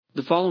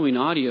The following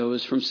audio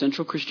is from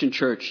Central Christian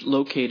Church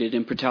located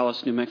in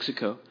Portales, New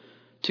Mexico.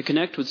 To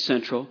connect with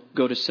Central,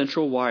 go to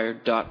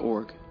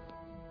centralwired.org.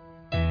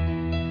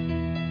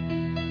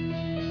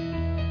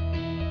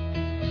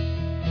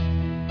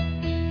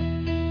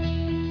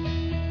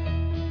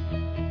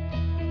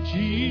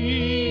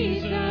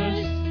 Jesus,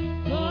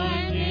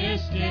 born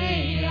this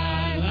day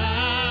our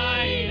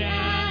light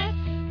at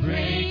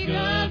break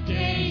of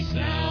day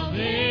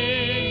salvation,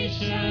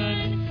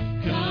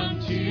 come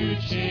to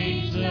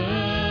change the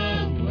world.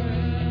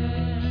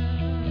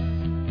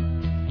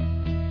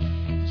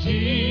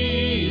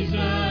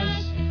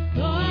 Jesus,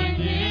 born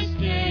this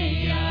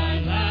day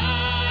our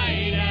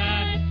light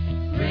at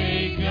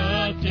break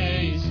of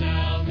day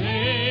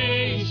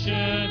salvation,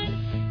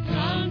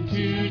 come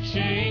to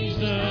change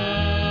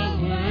the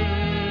world.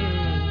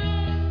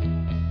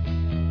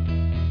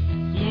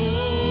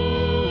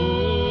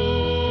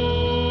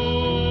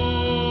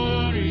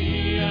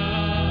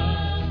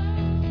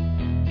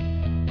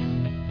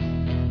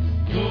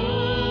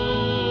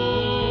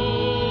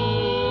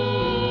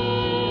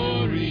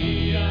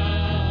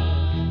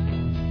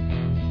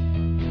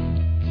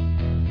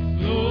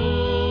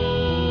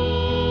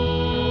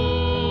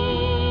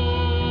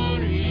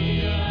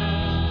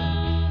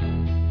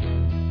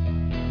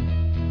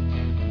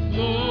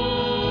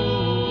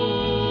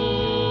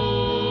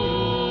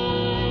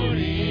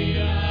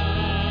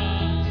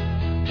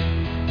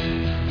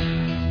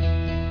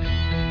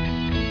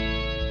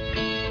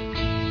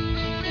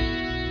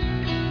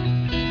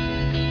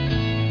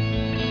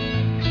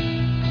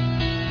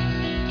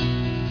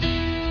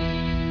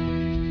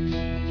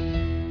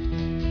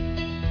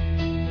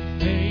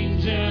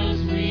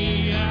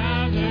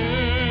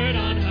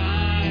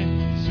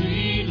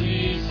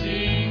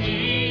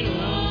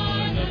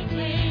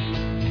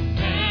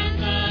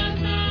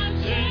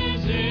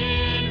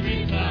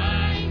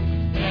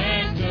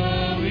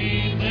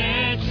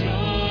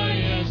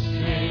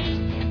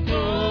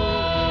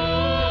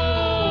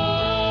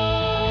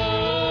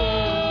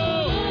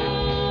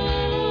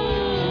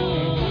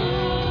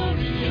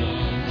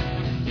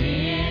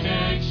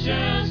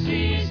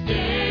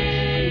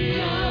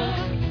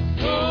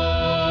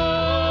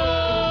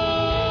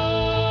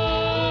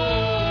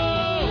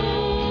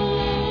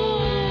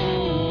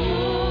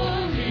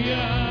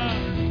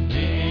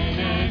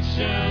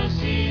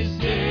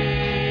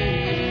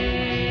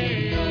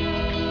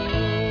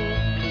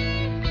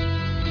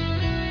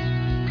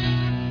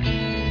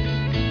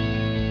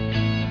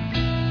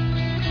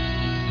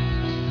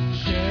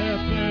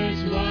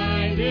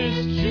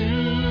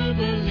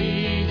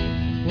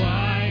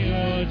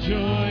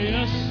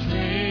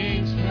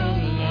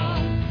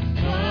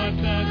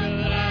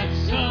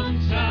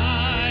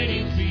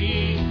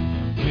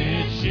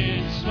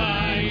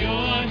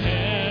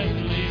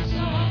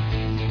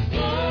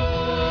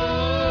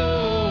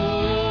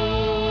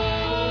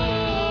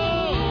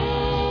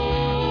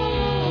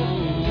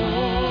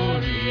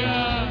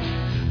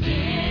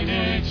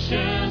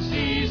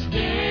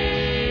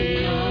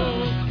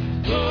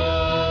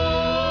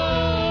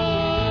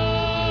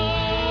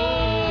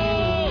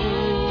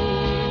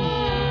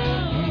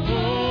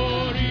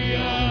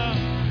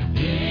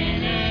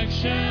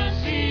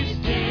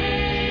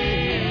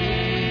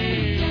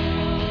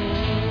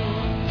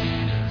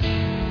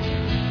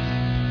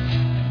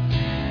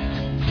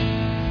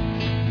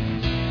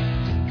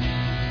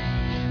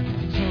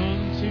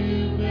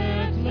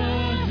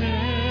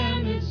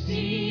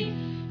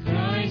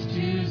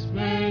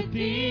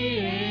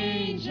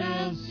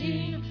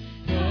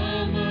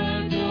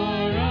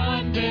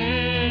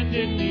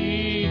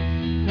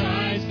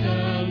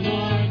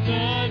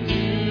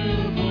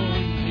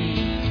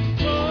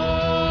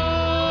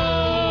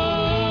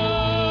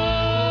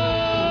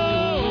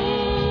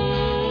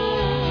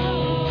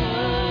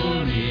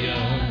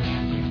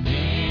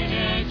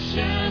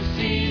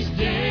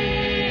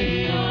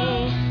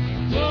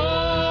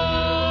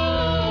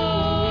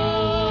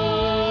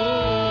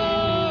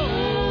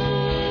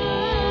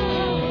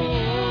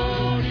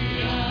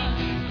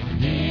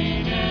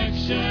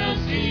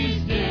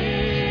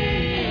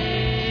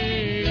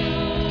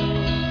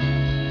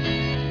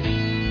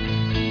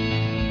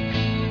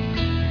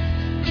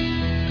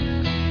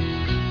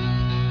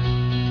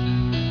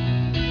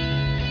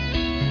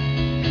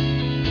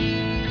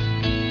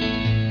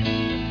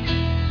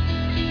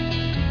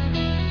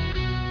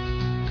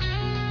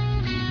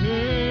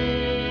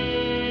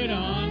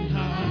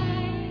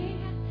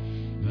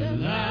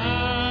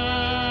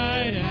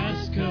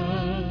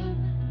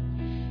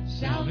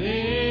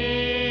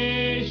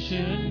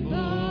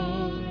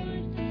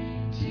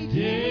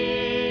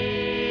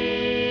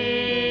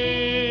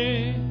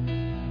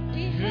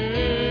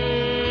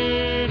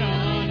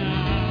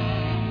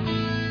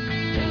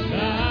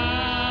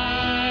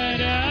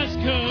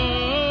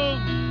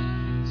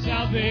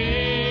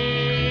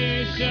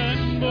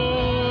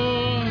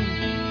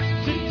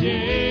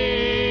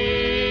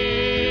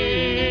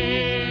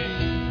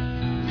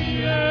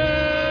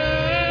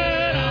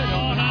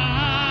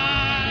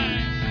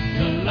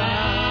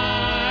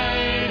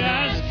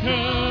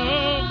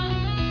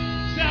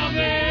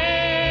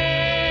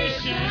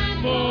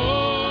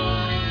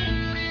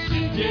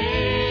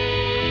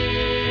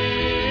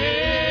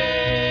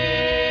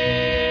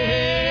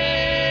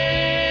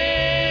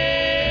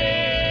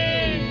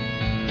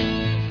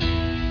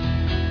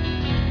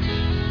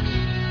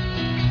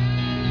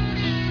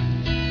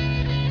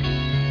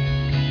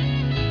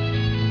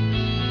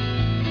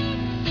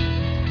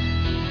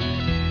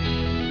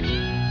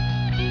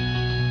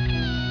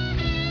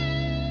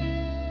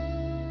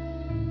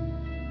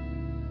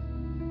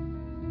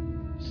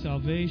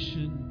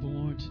 salvation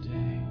born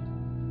today.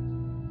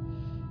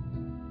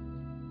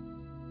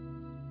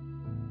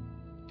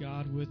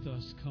 God with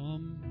us,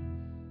 come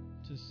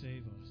to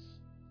save us.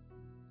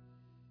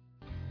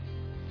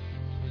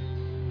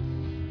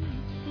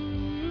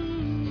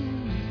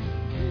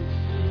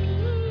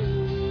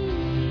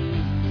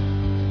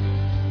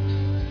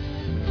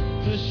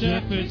 The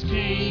shepherds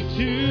came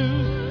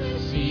to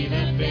see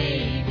the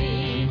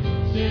baby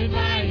stood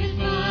by his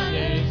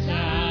mother's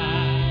side.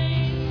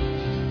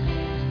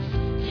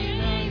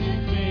 Behind the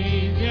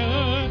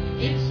Savior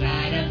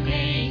inside a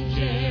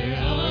manger.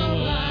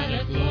 Oh, what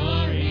a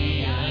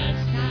glorious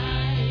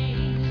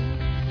night.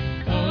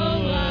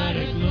 Oh, what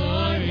a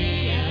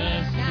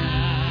glorious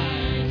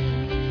night.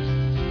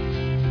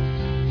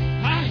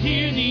 I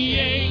hear the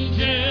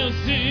angels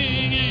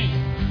singing,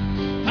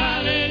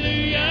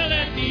 hallelujah,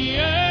 let the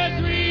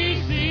earth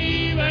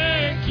receive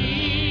her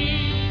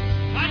King.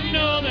 I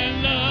know that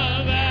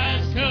love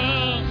has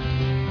come.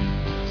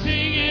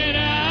 Sing it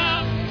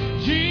out.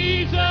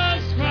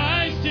 Jesus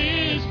Christ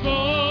is born.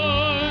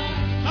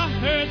 I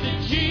heard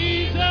that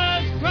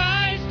Jesus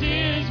Christ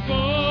is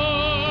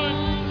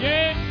born.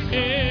 Yeah,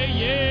 yeah,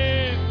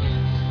 yeah.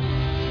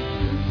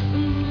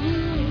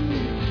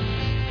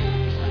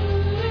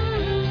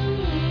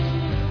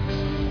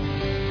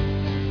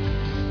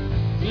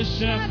 The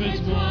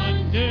shepherds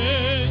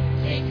wondered,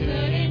 they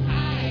couldn't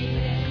hide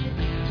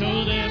it,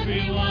 told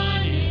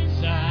everyone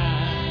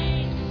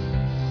inside.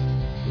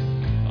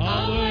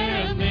 All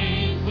were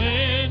amazed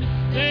when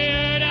they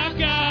heard how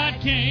God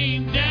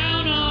came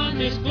down on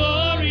this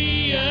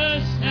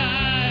glorious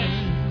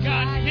night.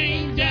 God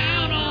came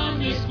down on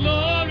this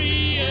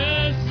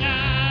glorious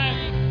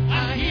night.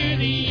 I hear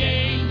the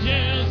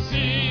angels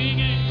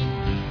singing,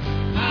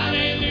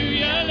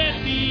 hallelujah,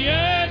 let the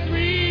earth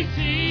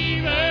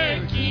receive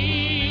her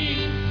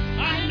King.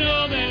 I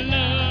know that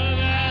love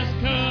has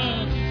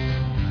come.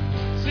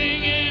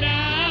 Sing it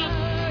out.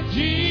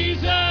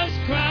 Jesus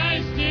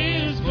Christ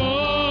is born.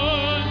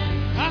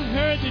 I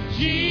heard that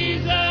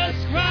Jesus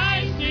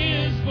Christ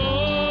is born.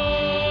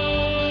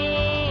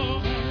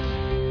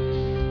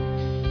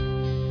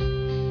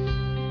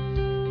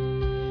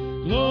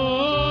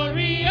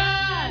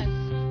 Glorious,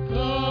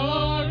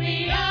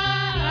 glorious,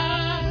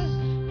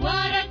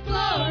 what a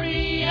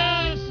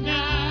glorious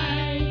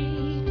night.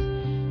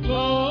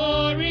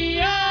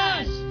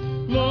 Glorious,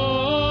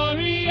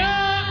 glorious,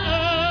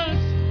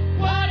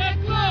 what a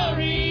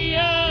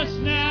glorious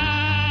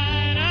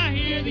night. I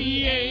hear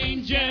the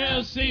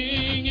angels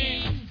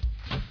singing,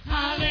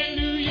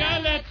 hallelujah,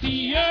 let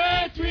the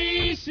earth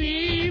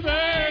receive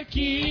her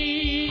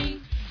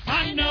King.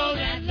 I know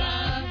that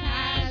love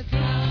has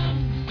come.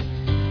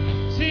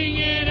 Sing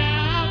it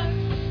out.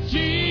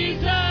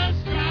 Jesus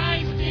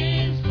Christ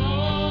is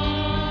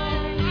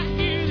born. I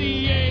hear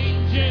the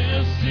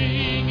angels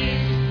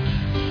singing,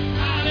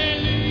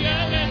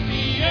 hallelujah, let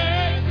the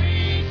earth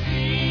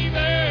receive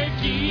her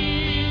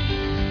King.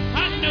 I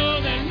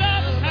know that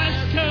love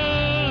has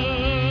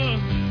come.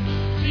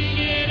 Sing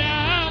it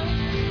out.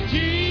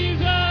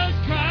 Jesus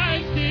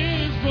Christ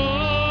is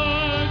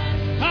born.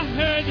 I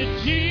heard that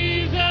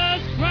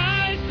Jesus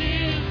Christ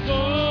is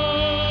born.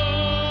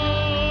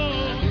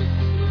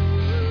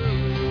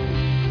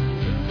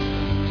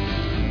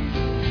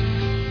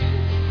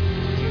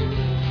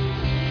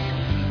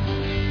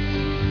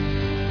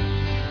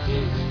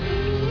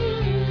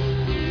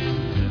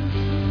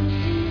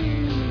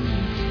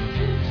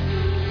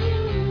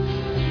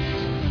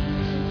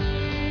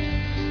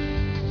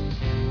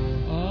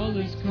 All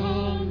is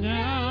calm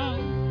now,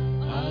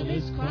 all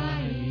is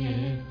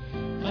quiet.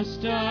 A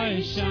star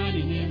is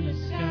shining in the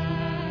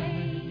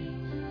sky.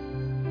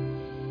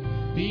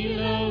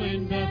 Below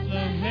in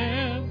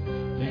Bethlehem,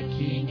 the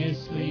King is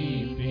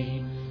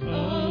sleeping.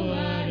 Oh,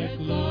 what a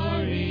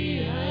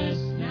glorious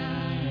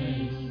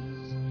night.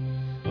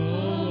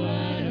 Oh,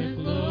 what a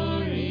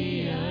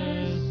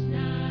glorious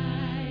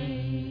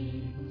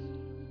night.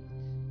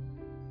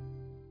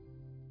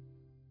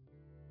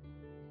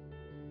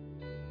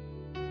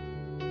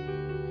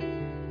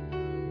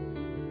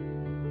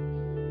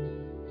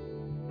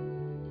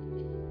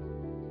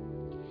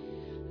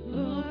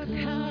 Oh,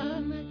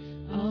 come,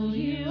 all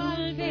you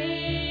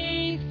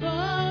unfaithful,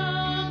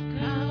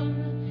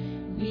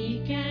 come,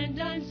 weak and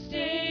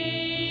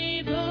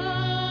unstable,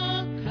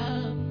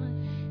 come,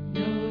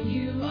 no,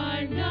 you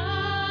are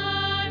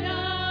not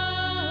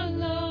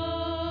alone.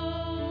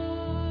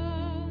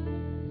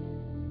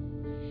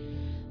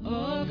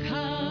 Oh,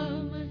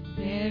 come,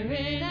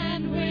 barren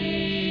and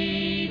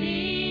waiting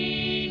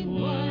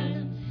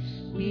one,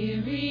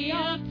 weary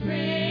of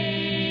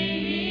praying,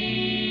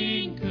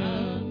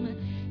 come,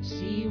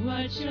 see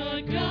what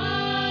your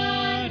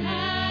God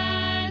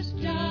has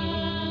done.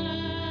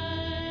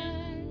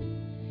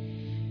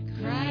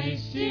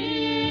 Christ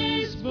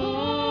is born.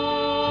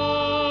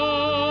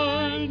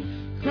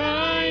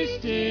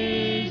 Christ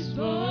is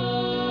born.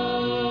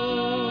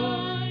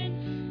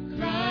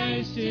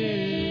 Christ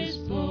is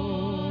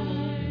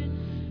born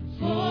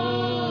for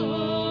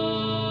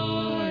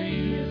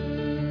you.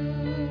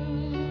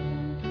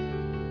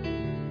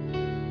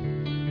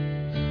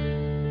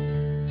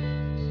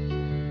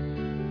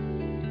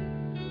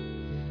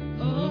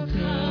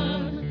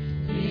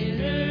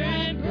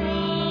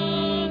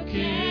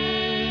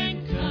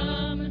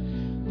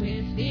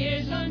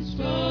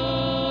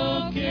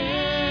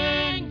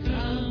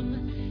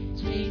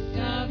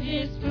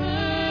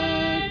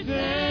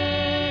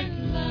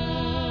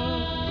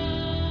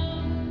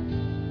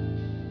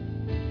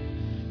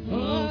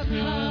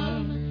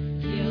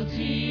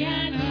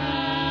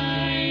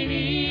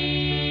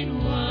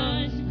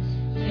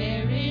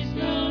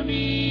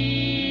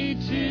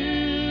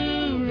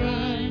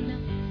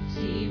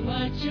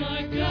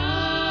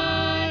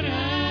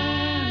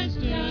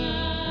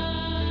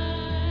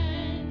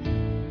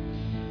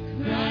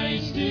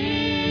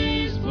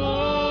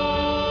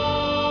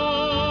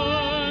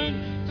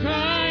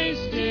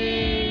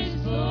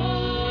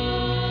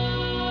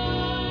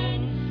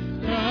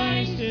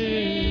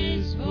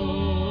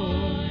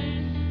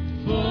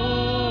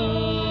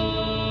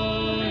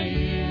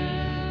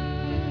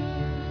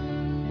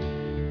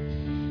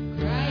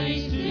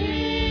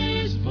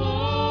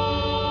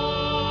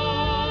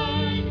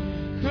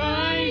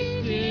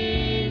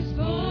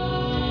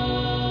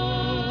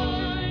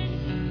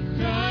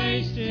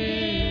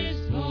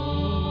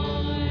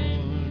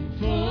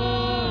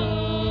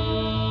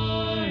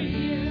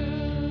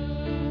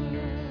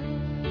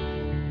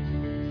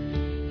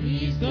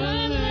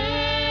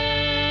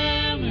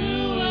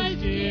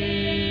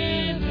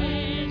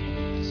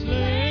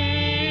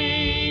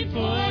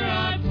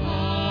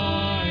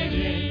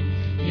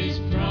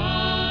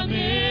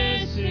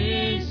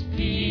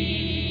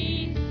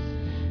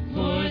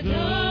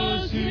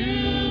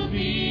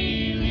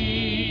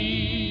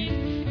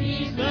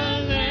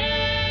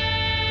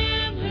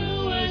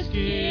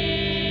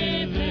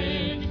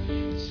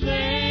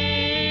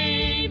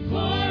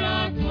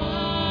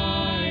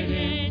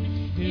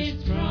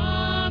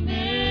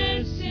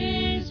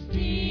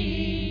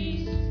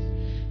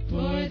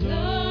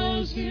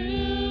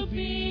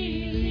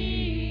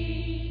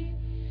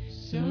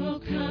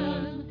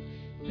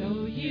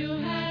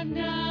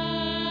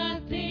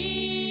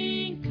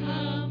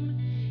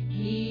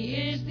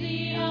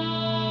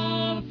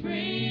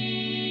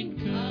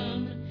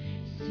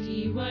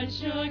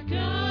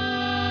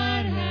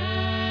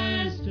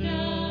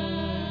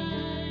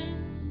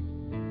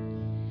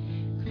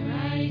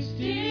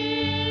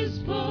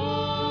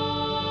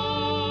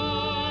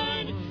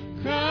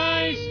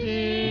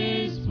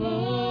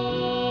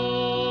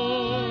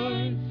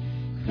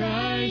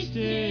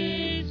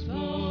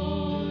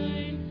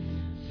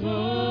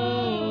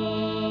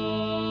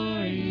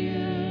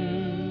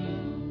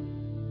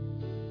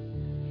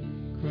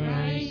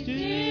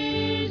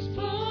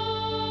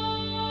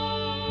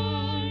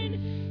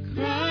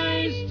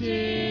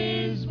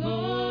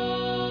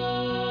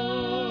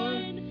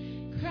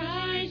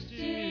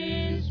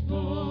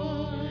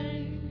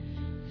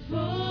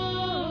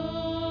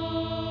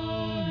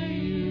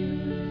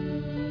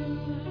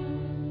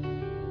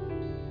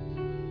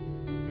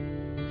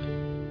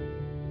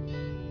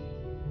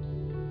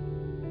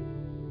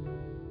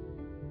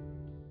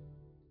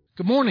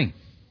 Good morning.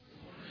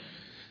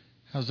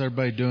 How's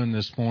everybody doing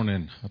this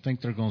morning? I think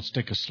they're going to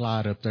stick a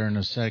slide up there in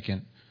a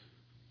second.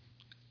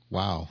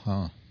 Wow,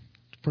 huh?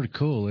 It's pretty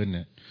cool, isn't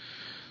it?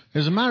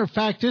 As a matter of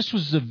fact, this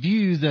was the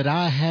view that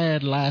I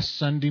had last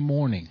Sunday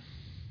morning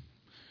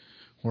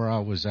where I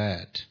was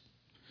at.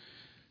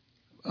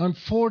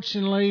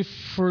 Unfortunately,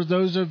 for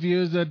those of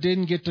you that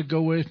didn't get to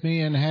go with me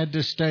and had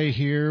to stay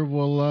here,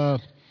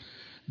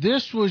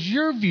 this was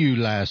your view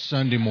last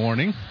Sunday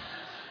morning.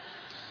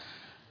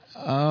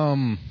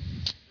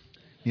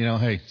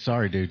 Hey,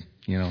 sorry, dude.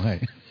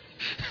 Hey.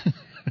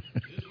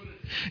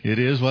 It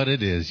is what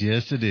it is.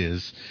 Yes, it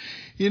is.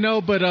 We're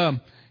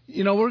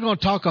going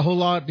to talk a whole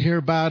lot here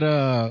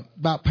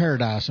about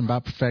paradise and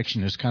about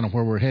perfection is kind of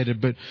where we're headed.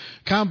 But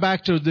kind of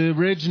back to the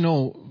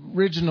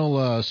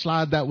original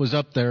slide that was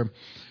up there.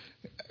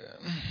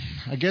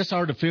 I guess I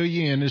ought to fill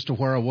you in as to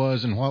where I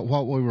was and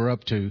what we were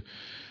up to.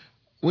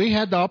 We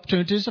had the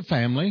opportunity as a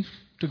family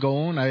to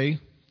go on a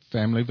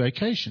family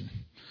vacation.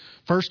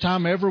 First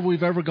time ever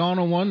we've ever gone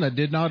on one that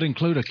did not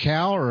include a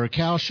cow or a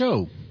cow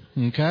show.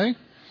 Okay?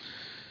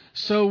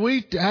 So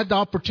we had the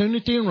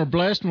opportunity and were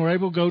blessed and were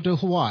able to go to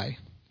Hawaii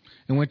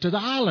and went to the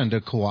island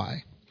of Kauai.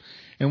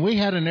 And we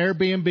had an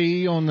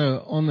Airbnb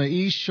on the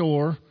east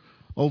shore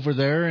over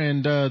there,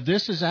 and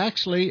this is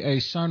actually a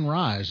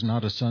sunrise,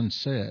 not a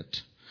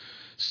sunset.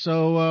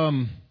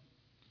 So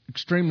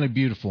extremely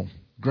beautiful.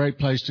 Great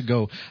place to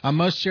go. I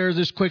must share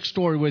this quick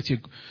story with you.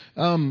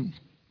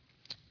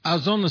 I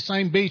was on the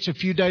same beach a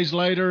few days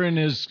later, and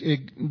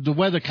the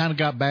weather kind of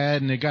got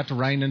bad, and it got to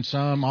raining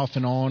some off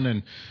and on,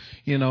 and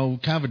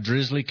kind of a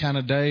drizzly kind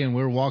of day, and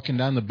we were walking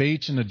down the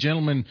beach, and a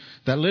gentleman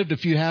that lived a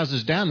few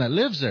houses down that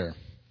lives there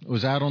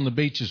was out on the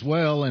beach as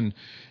well, and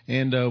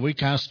we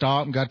kind of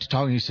stopped and got to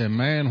talking. He said,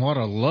 "Man, what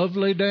a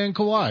lovely day in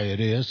Kauai it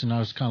is." And I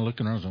was kind of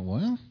looking around, I was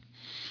like, "Well,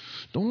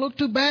 don't look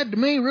too bad to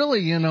me,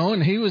 really,"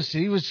 and he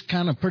was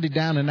kind of pretty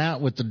down and out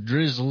with the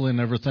drizzle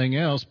and everything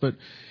else,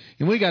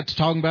 and we got to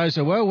talking about it. He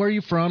said, "Well, where are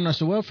you from?" And I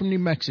said, "Well, from New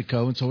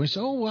Mexico." And so he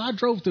said, "Oh, well, I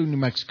drove through New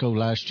Mexico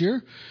last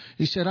year."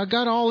 He said, "I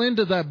got all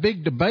into that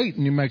big debate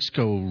in New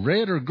Mexico,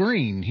 red or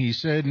green." He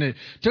said, "And it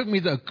took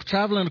me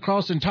traveling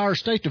across the entire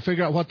state to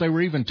figure out what they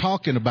were even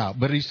talking about."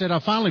 But he said, "I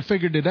finally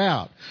figured it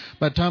out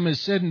by the time it's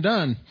said and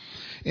done."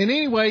 And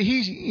anyway,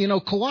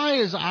 Kauai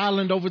is an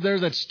island over there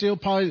that's still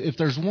probably, if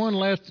there's one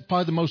left,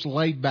 probably the most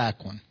laid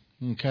back one.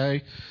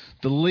 Okay?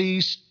 The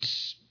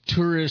least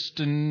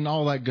tourist and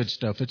all that good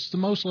stuff. It's the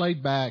most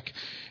laid back.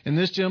 And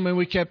this gentleman,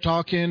 we kept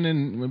talking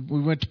and we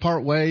went to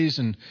part ways,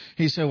 and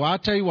he said, "Well, I'll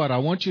tell you what, I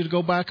want you to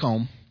go back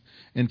home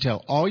and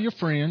tell all your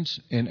friends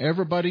and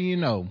everybody you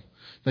know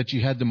that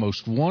you had the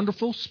most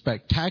wonderful,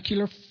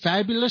 spectacular,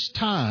 fabulous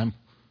time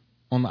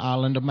on the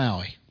island of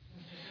Maui."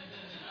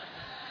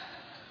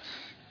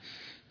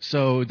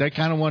 So they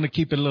kind of want to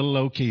keep it a little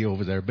low key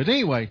over there. But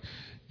anyway,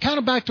 kind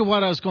of back to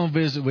what I was going to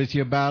visit with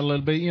you about a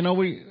little bit.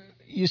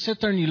 You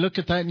sit there and you look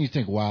at that and you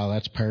think, wow,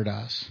 that's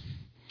paradise.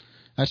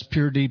 That's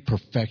pure deep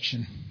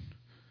perfection.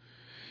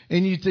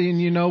 And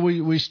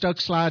we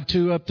stuck slide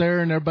 2 up there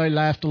and everybody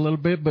laughed a little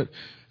bit. But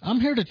I'm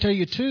here to tell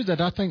you, too,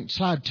 that I think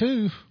slide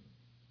 2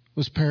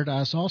 was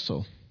paradise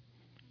also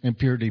and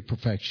pure deep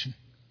perfection.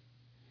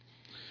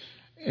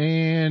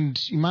 And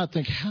you might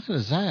think, how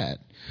is that?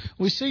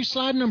 We see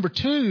slide number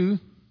 2.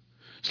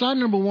 Slide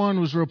number 1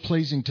 was real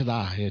pleasing to the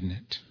eye, isn't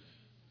it?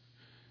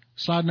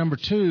 Slide number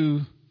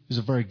 2 is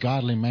a very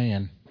godly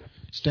man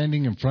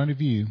standing in front of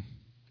you,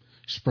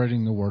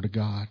 spreading the word of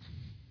God.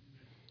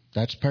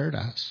 That's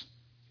paradise.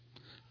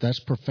 That's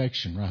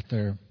perfection right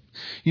there.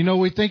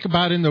 We think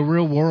about in the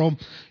real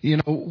world,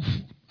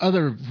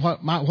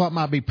 what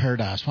might be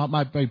paradise, what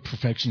might be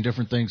perfection,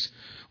 different things.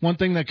 One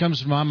thing that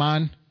comes to my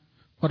mind,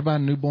 what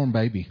about a newborn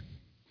baby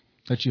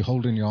that you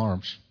hold in your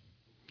arms?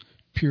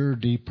 Pure,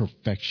 deep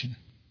perfection.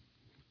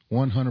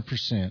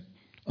 100%.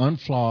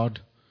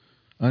 Unflawed,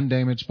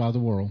 undamaged by the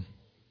world.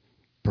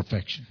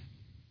 Perfection.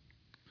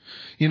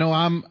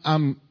 I'm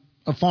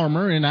a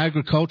farmer in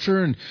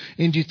agriculture, and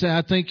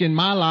I think in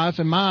my life,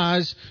 in my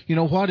eyes,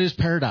 what is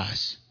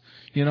paradise?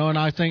 And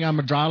I think I'm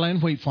a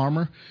dryland wheat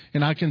farmer,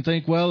 and I can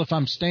think, well, if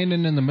I'm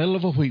standing in the middle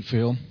of a wheat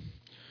field,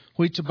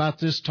 wheat's about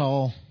this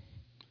tall,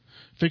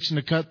 fixing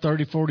to cut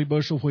 30, 40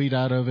 bushel wheat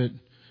out of it,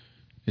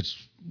 it's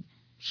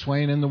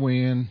swaying in the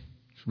wind,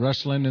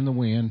 rustling in the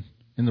wind,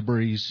 in the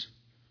breeze.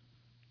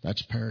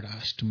 That's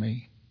paradise to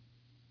me.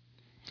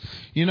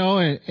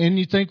 And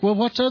you think, well,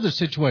 what's other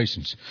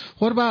situations?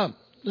 What about,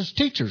 there's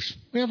teachers.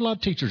 We have a lot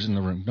of teachers in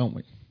the room, don't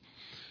we?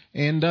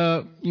 And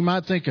you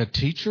might think a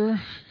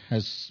teacher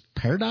has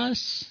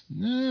paradise?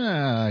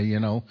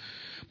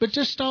 But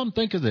just stop and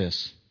think of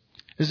this.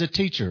 As a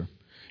teacher,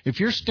 if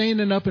you're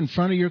standing up in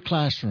front of your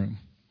classroom,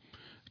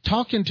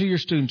 talking to your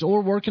students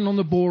or working on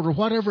the board or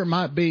whatever it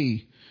might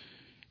be,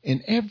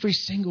 and every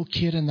single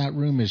kid in that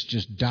room is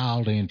just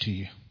dialed into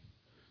you.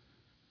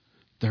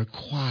 They're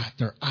quiet.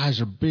 Their eyes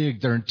are big.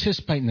 They're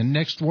anticipating the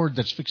next word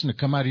that's fixing to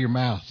come out of your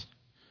mouth.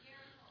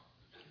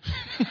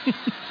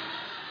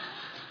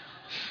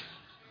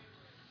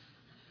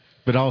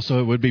 But also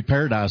it would be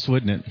paradise,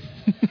 wouldn't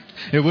it?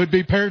 It would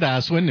be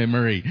paradise, wouldn't it,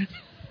 Marie?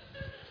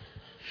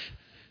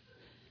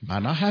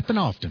 Might not happen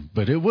often,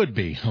 but it would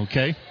be,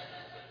 okay?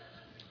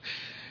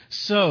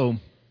 So,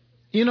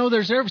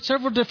 there's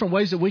several different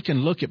ways that we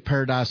can look at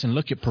paradise and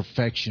look at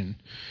perfection.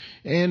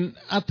 And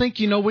I think,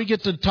 we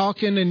get to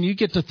talking and you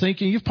get to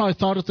thinking, you've probably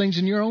thought of things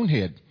in your own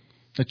head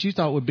that you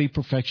thought would be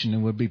perfection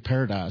and would be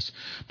paradise.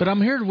 But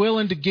I'm here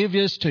willing to give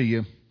this to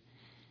you,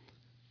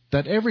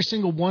 that every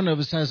single one of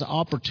us has an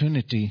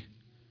opportunity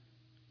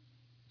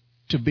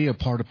to be a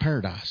part of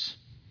paradise.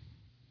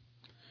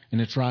 And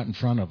it's right in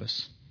front of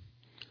us.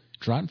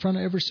 It's right in front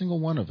of every single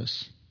one of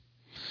us.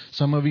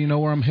 Some of you know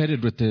where I'm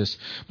headed with this.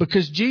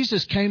 Because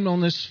Jesus came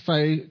on this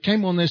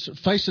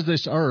face of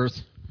this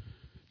earth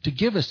to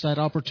give us that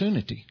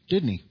opportunity,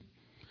 didn't he?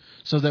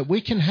 So that we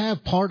can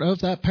have part of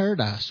that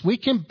paradise. We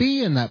can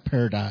be in that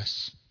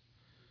paradise.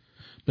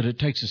 But it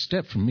takes a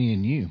step from me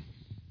and you.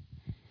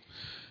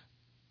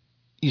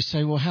 You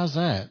say, well, how's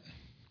that?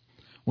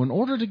 Well, in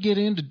order to get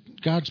into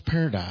God's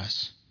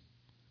paradise,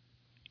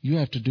 you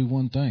have to do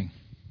one thing.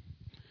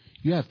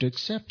 You have to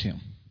accept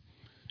him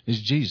as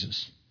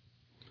Jesus,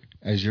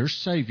 as your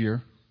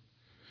Savior,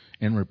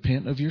 and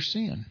repent of your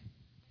sin.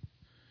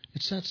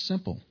 It's that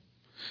simple.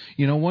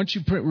 Once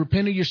you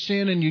repent of your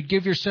sin and you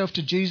give yourself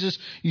to Jesus,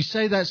 you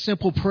say that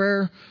simple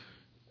prayer,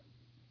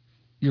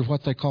 you're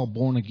what they call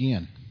born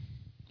again.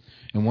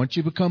 And once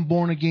you become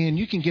born again,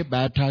 you can get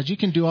baptized. You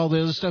can do all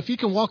the other stuff. You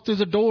can walk through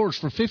the doors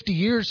for 50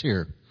 years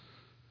here.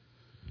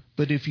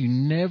 But if you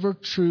never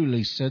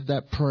truly said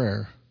that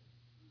prayer,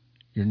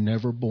 you're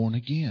never born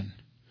again.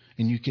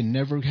 And you can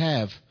never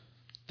have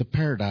the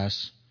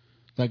paradise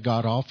that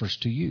God offers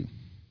to you.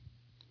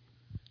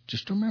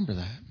 Just remember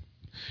that.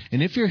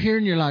 And if you're here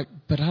and you're like,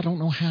 but I don't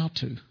know how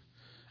to.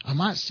 I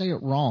might say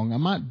it wrong. I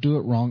might do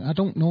it wrong. I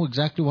don't know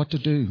exactly what to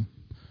do.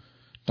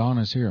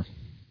 Donna's here.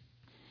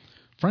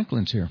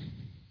 Franklin's here.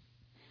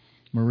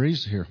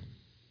 Marie's here.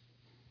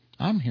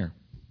 I'm here.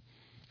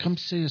 Come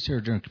see us here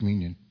during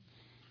communion.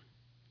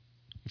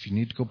 If you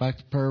need to go back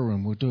to the prayer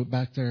room, we'll do it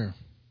back there.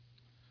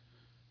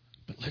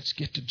 But let's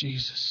get to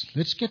Jesus.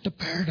 Let's get to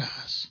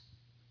paradise.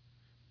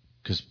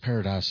 Because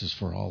paradise is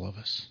for all of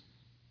us.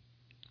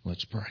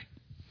 Let's pray.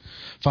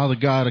 Father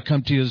God, I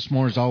come to you this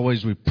morning as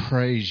always. We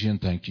praise you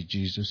and thank you,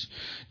 Jesus.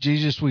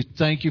 Jesus, we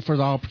thank you for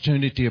the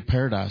opportunity of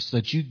paradise,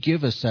 that you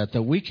give us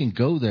that we can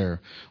go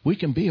there. We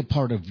can be a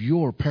part of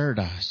your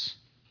paradise.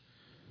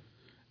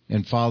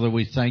 And Father,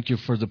 we thank you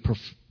for the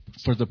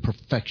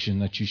perfection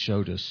that you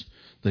showed us,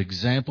 the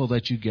example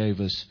that you gave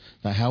us,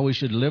 that how we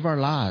should live our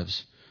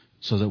lives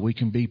so that we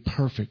can be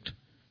perfect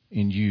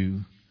in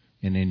you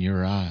and in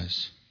your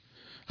eyes.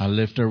 I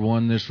lift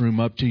everyone in this room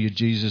up to you,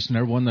 Jesus, and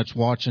everyone that's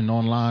watching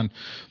online.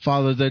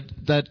 Father,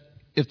 that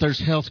if there's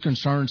health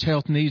concerns,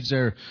 health needs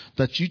there,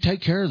 that you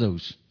take care of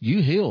those.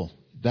 You heal.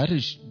 That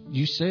is,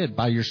 you said,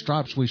 by your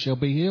stripes we shall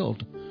be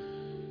healed.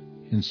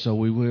 And so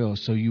we will,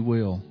 so you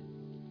will.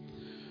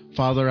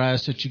 Father, I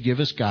ask that you give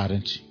us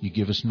guidance, you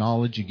give us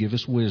knowledge, you give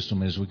us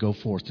wisdom as we go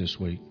forth this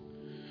week.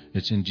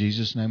 It's in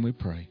Jesus' name we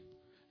pray.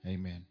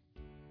 Amen.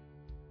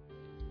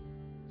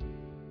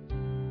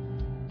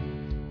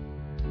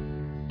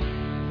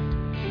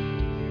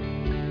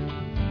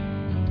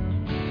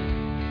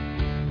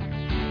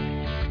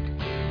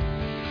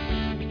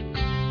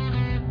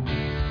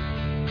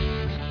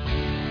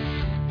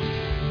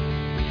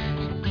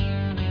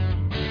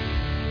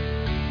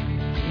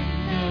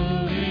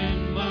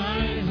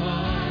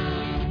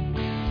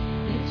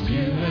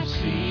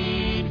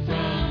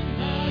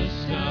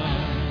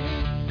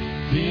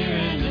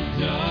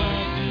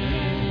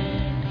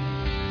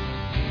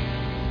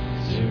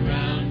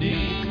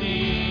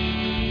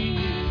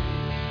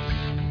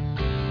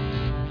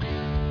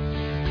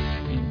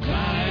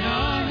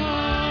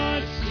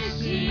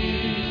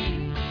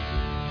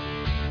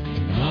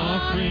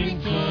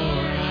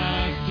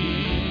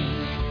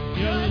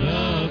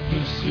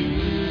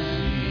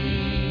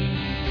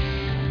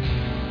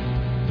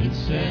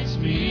 Sets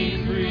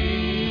me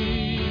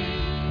free.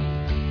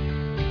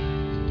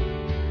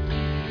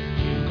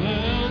 We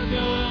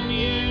welcome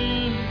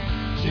you,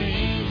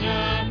 change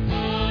our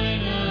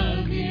point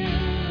of view.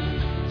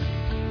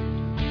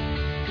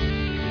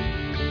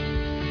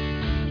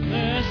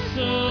 Less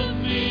of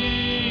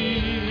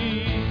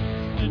me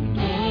and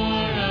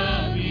more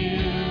of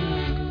you.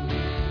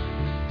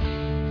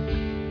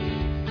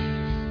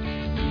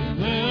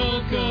 We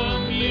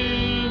welcome you,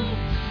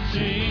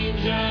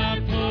 change our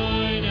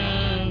point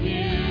of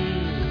view.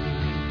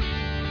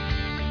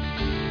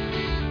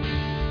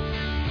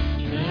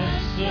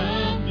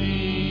 Of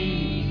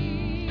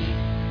me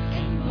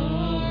and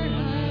more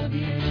of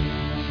you.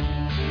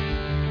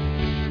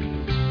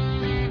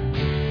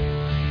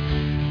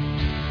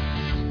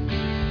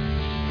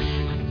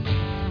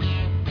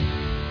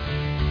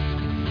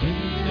 You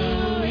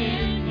know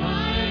in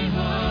my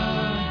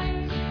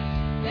heart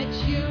that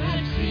you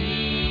have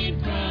seen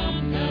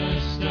from the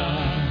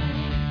start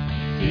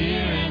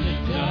fear and the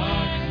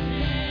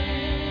darkness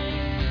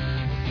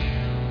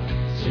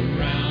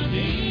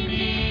surrounding me.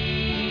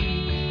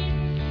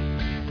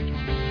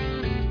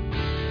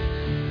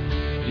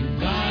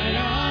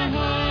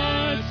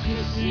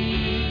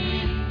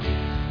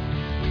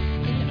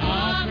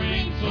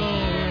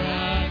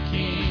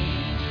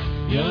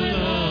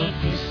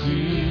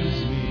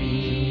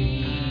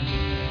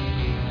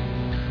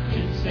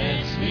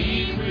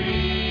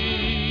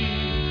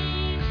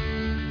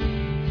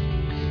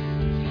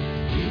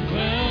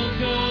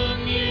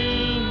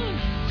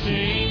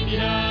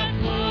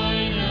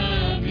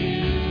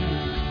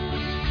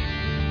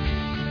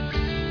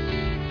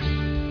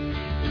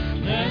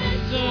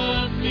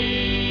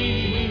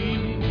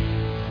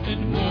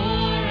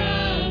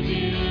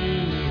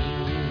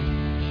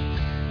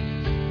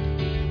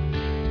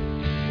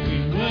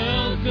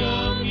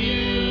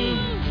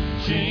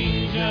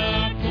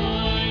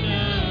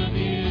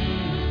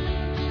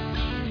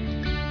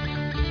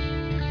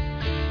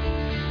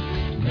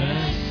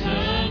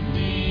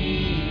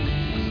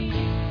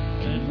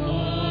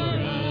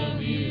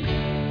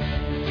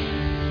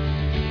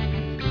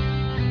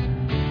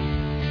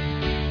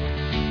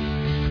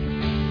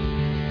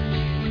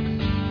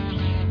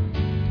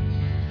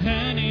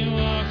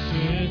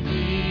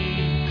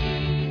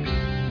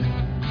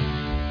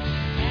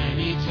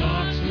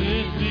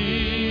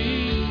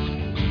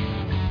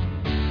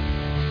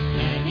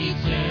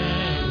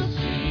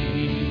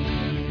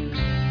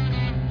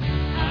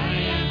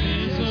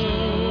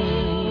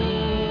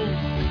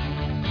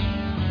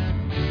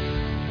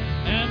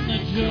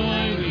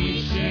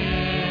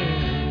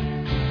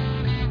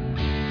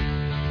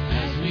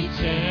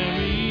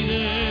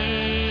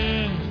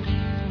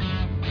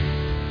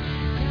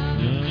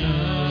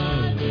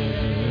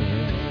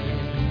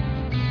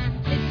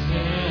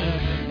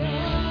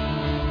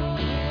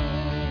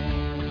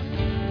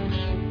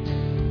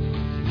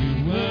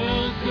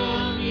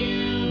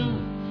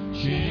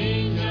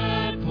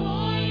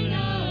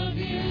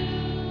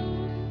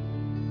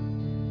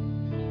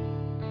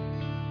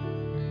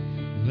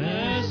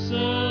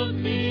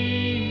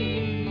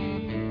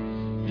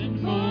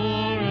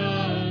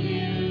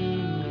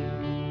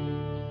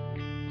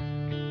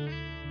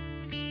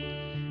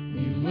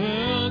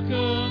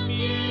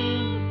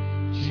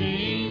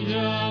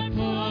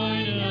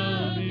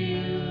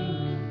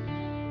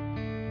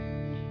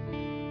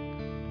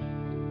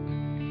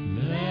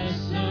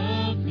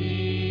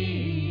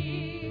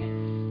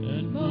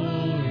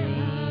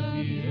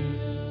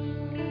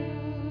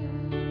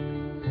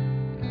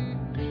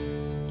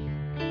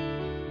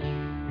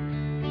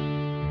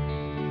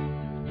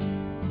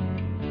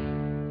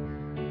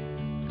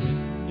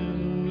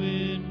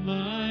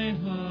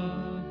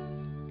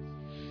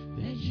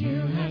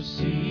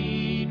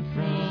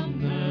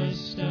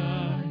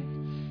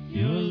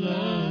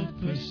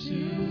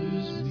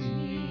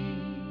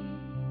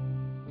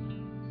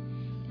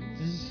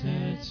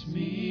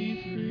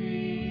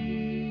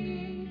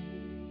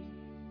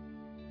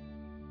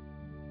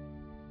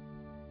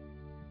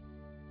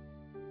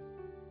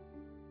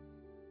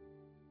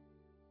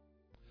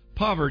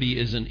 Poverty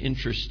is an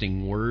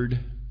interesting word.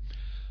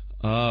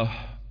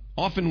 Often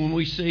when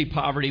we say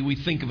poverty, we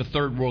think of a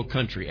third world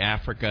country,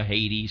 Africa,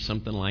 Haiti,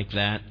 something like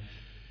that.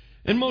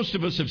 And most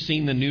of us have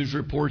seen the news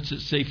reports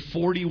that say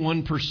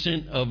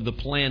 41% of the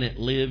planet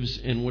lives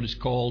in what is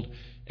called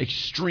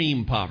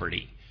extreme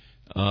poverty.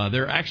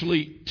 There are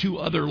actually two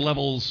other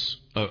levels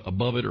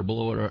above it or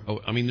below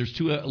it. There's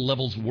two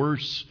levels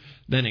worse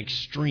than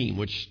extreme,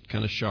 which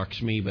kind of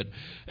shocks me. But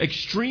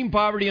extreme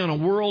poverty on a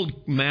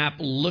world map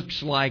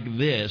looks like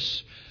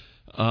this.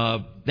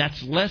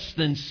 That's less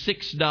than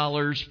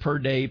 $6 per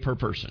day per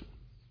person.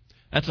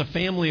 That's a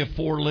family of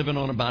four living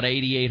on about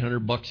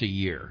 $8,800 a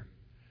year.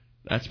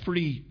 That's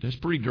pretty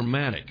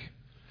dramatic.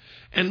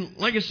 And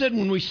like I said,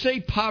 when we say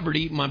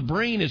poverty, my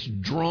brain is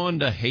drawn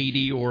to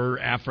Haiti or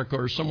Africa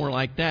or somewhere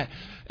like that.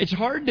 It's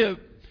hard to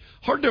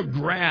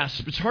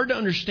grasp. It's hard to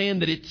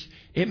understand that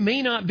it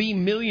may not be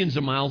millions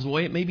of miles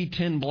away. It may be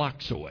 10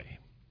 blocks away.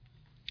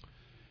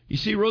 You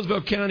see,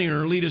 Roosevelt County in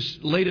our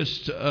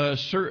latest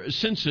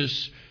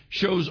census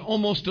shows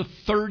almost a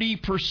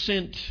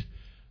 30%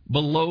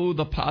 below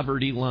the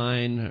poverty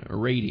line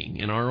rating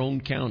in our own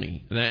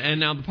county.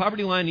 And now the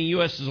poverty line in the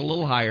U.S. is a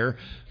little higher.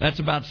 That's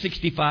about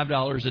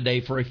 $65 a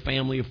day for a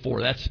family of four.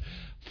 That's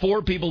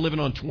four people living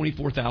on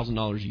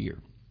 $24,000 a year,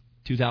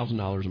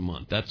 $2,000 a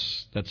month.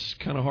 That's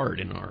kind of hard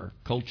in our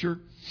culture.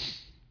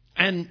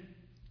 And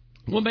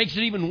what makes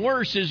it even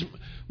worse is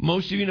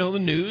most of you know the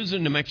news,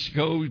 and New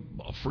Mexico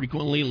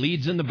frequently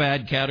leads in the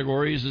bad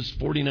categories, is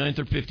 49th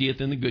or 50th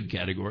in the good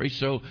category.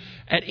 So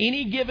at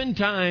any given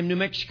time, New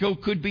Mexico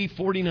could be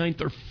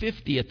 49th or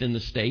 50th in the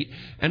state,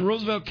 and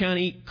Roosevelt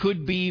County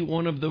could be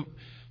one of the,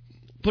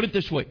 put it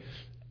this way,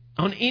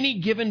 on any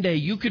given day,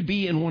 you could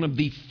be in one of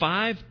the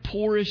 5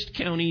 poorest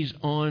counties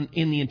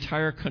in the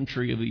entire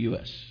country of the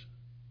U.S.,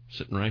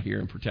 sitting right here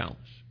in Portales.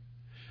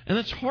 And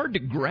that's hard to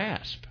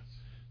grasp,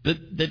 that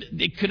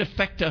it could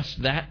affect us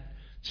that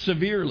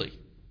severely.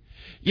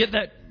 Yet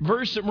that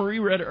verse that Marie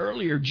read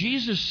earlier,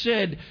 Jesus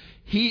said,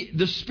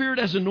 the Spirit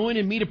has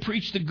anointed me to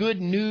preach the good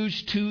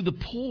news to the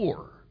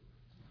poor,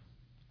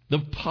 the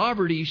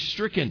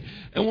poverty-stricken.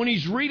 And when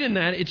he's reading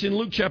that, it's in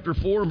Luke chapter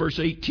 4 and verse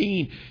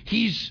 18.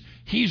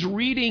 He's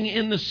reading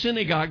in the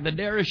synagogue, the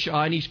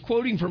Dereshah, and he's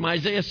quoting from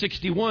Isaiah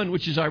 61,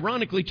 which is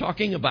ironically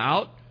talking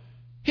about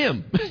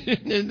him.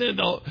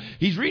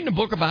 He's reading a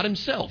book about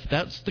himself.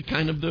 That's the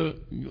kind of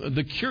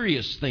the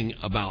curious thing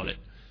about it.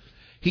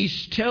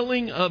 He's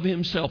telling of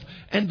himself.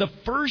 And the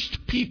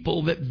first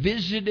people that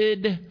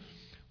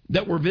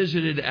were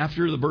visited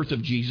after the birth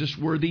of Jesus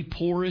were the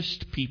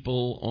poorest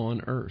people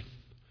on earth.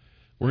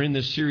 We're in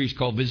this series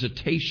called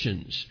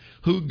Visitations,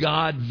 who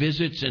God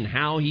visits and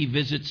how he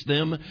visits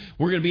them.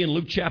 We're going to be in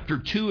Luke chapter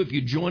 2. If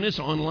you join us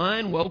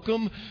online,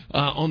 welcome.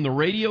 On the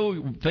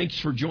radio, thanks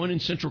for joining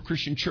Central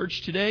Christian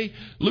Church today.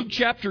 Luke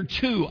chapter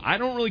 2. I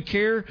don't really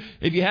care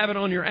if you have it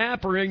on your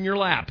app or in your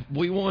lap.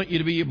 We want you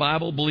to be a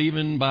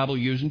Bible-believing,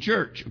 Bible-using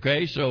church.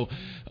 Okay, so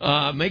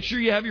make sure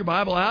you have your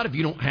Bible out. If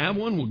you don't have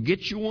one, we'll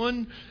get you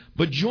one.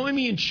 But join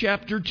me in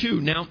chapter 2.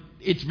 Now,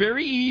 it's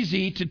very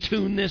easy to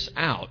tune this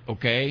out,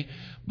 okay?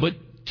 But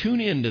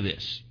tune into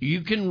this.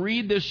 You can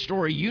read this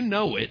story, you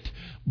know it,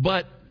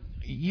 but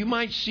you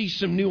might see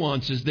some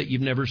nuances that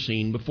you've never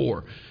seen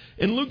before.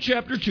 In Luke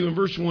chapter 2 and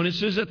verse 1, it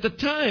says, at the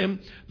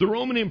time, the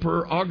Roman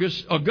Emperor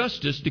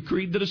Augustus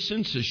decreed that a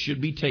census should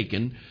be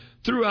taken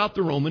throughout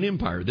the Roman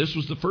Empire. This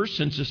was the first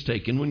census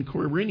taken when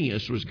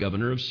Quirinius was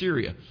governor of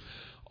Syria.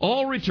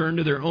 All returned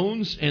to their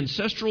own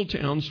ancestral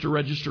towns to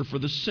register for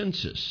the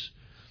census.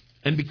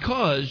 And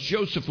because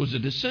Joseph was a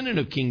descendant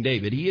of King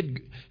David, he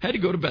had to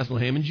go to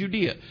Bethlehem in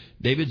Judea,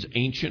 David's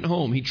ancient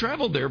home. He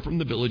traveled there from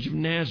the village of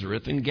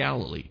Nazareth in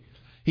Galilee.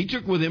 He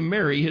took with him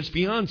Mary, his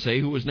fiancée,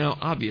 who was now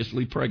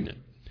obviously pregnant.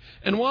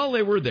 And while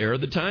they were there,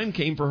 the time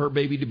came for her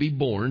baby to be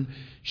born.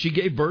 She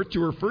gave birth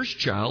to her first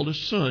child, a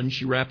son.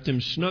 She wrapped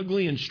him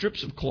snugly in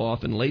strips of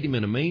cloth and laid him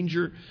in a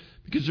manger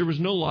because there was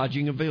no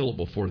lodging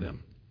available for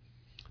them.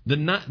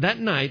 That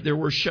night there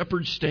were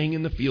shepherds staying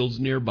in the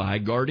fields nearby,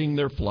 guarding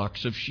their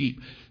flocks of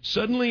sheep.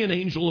 Suddenly an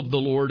angel of the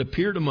Lord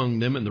appeared among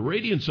them, and the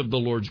radiance of the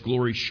Lord's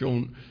glory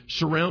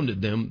surrounded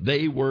them.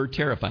 They were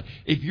terrified.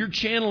 If you're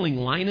channeling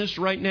Linus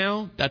right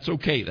now, that's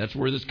okay. That's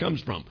where this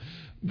comes from.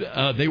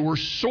 They were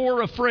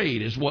sore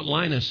afraid, is what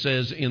Linus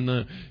says in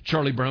the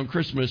Charlie Brown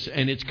Christmas,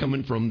 and it's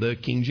coming from the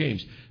King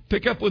James.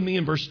 Pick up with me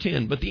in verse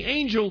 10. But the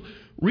angel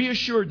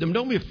reassured them.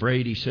 Don't be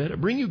afraid, he said. I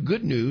bring you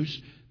good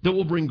news that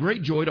will bring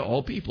great joy to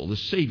all people. The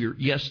Savior,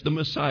 yes, the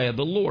Messiah,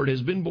 the Lord,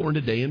 has been born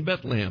today in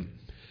Bethlehem,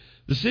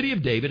 the city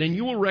of David, and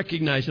you will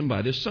recognize him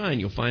by this sign.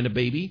 You'll find a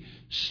baby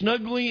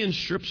snugly in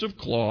strips of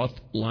cloth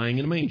lying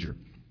in a manger.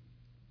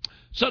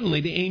 Suddenly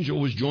the angel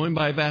was joined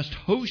by a vast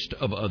host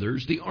of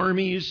others, the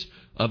armies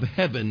of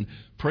heaven,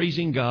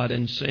 praising God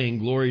and saying,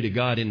 glory to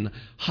God in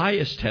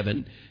highest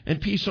heaven, and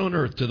peace on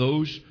earth to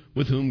those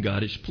with whom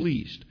God is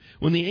pleased.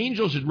 When the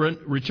angels had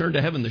returned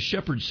to heaven, the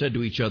shepherds said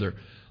to each other,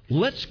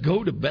 let's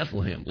go to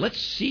Bethlehem.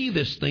 Let's see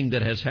this thing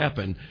that has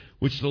happened,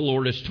 which the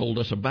Lord has told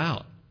us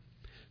about.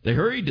 They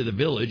hurried to the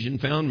village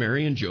and found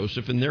Mary and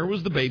Joseph, and there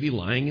was the baby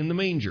lying in the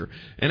manger.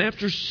 And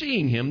after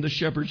seeing him, the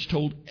shepherds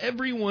told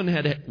everyone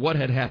what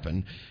had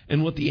happened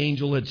and what the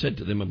angel had said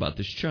to them about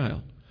this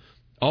child.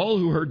 All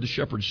who heard the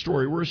shepherd's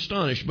story were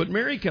astonished, but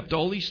Mary kept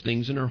all these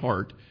things in her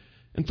heart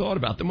and thought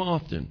about them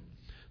often.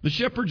 The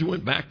shepherds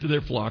went back to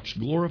their flocks,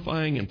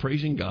 glorifying and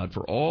praising God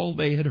for all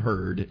they had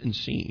heard and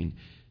seen.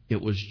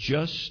 It was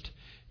just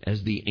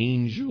as the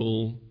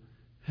angel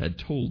had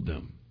told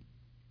them.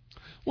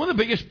 One of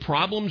the biggest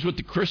problems with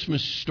the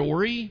Christmas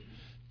story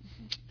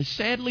is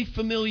sadly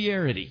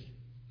familiarity.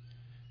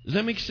 Does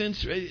that make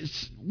sense?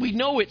 We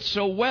know it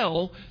so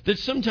well that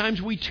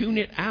sometimes we tune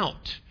it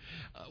out.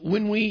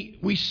 When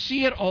we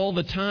see it all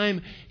the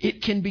time,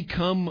 it can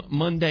become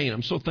mundane.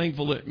 I'm so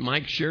thankful that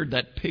Mike shared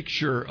that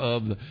picture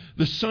of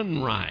the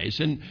sunrise.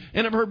 And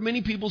I've heard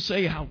many people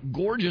say how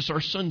gorgeous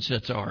our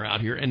sunsets are out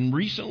here. And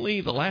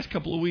recently, the last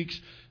couple of weeks,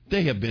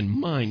 they have been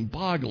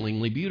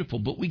mind-bogglingly beautiful.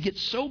 But we get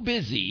so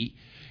busy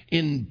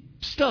in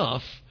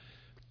stuff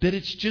that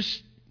it's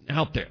just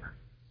out there.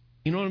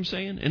 You know what I'm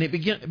saying? And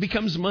it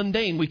becomes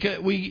mundane.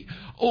 We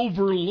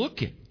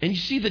overlook it. And you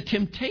see, the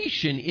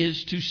temptation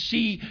is to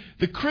see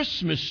the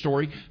Christmas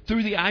story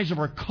through the eyes of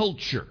our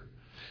culture.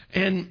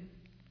 And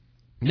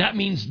that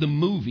means the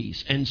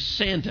movies and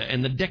Santa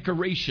and the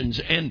decorations.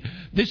 And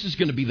this is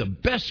going to be the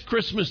best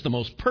Christmas, the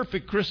most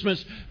perfect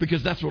Christmas,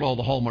 because that's what all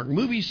the Hallmark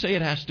movies say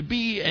it has to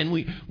be. And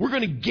we're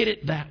going to get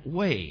it that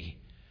way.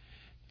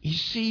 You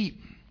see,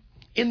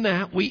 in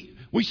that, we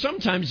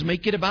sometimes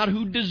make it about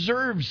who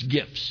deserves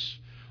gifts.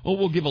 Oh,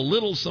 we'll give a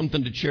little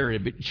something to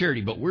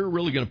charity, but we're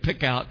really going to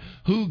pick out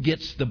who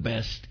gets the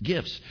best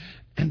gifts.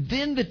 And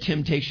then the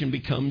temptation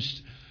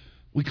becomes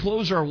we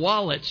close our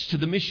wallets to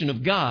the mission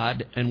of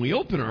God and we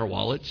open our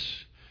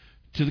wallets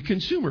to the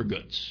consumer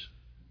goods.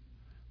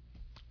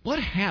 What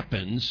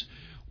happens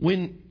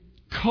when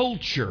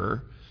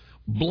culture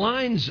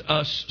blinds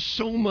us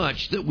so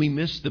much that we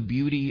miss the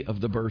beauty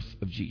of the birth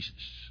of Jesus?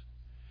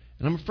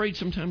 And I'm afraid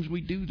sometimes we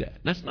do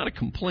that. That's not a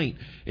complaint.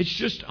 It's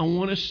just I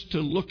want us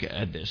to look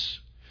at this.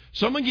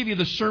 So I'm going to give you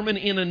the sermon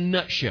in a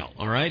nutshell,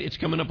 all right? It's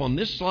coming up on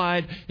this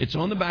slide. It's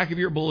on the back of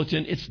your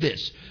bulletin. It's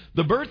this.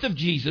 The birth of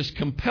Jesus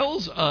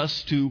compels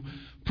us to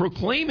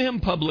proclaim Him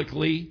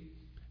publicly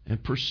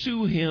and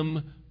pursue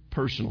Him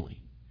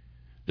personally.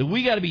 That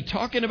we got to be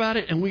talking about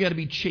it and we got to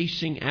be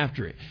chasing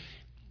after it.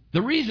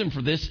 The reason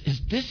for this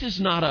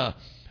is not a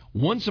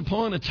once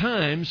upon a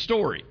time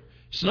story.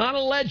 It's not a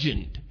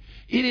legend.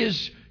 It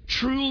is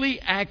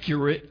truly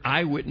accurate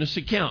eyewitness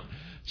account.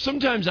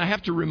 Sometimes I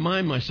have to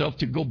remind myself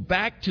to go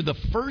back to the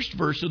first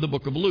verse of the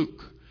book of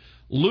Luke.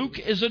 Luke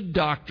is a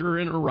doctor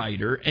and a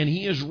writer, and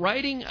he is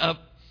writing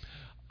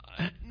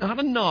not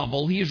a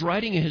novel, he is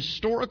writing a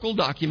historical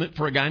document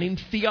for a guy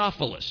named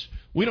Theophilus.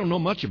 We don't know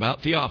much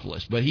about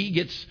Theophilus, but he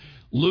gets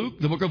Luke,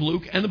 the book of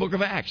Luke, and the book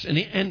of Acts.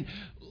 And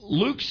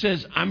Luke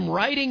says, I'm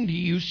writing to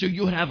you so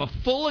you have a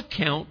full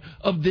account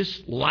of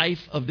this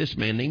life of this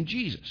man named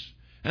Jesus.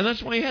 And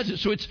that's why he has it.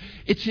 So it's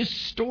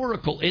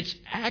historical, it's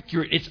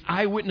accurate, it's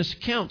eyewitness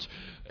accounts.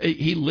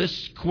 He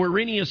lists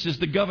Quirinius as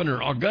the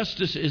governor,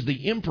 Augustus as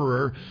the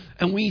emperor,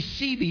 and we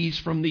see these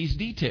from these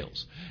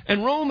details.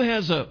 And Rome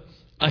has a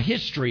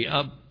history,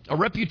 a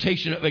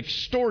reputation of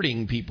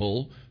extorting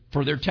people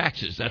for their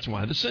taxes. That's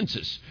why the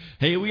census.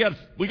 Hey, we got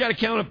to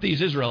count up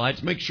these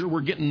Israelites, make sure we're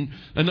getting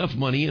enough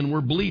money and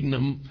we're bleeding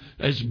them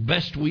as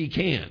best we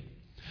can.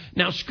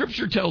 Now,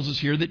 Scripture tells us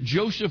here that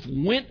Joseph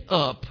went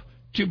up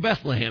to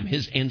Bethlehem,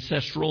 his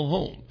ancestral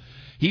home.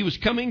 He was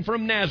coming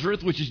from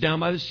Nazareth, which is down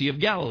by the Sea of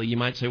Galilee. You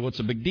might say, what's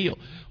the big deal?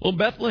 Well,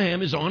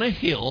 Bethlehem is on a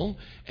hill,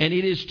 and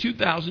it is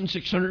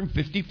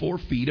 2,654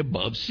 feet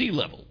above sea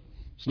level.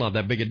 It's not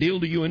that big a deal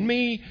to you and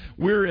me.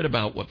 We're at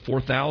about,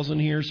 4,000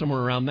 here,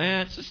 somewhere around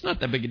that. So it's not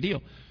that big a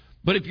deal.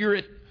 But if you're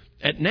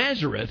at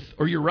Nazareth,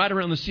 or you're right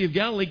around the Sea of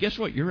Galilee, guess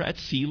what? You're at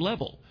sea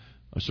level.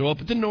 So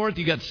up at the north,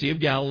 you got the Sea of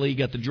Galilee, you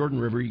got the Jordan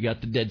River, you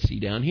got the Dead Sea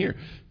down here.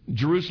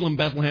 Jerusalem,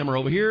 Bethlehem are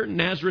over here.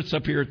 Nazareth's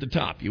up here at the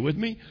top. You with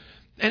me?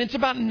 And it's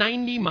about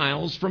 90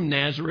 miles from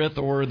Nazareth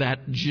or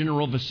that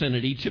general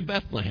vicinity to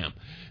Bethlehem.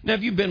 Now,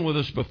 if you've been with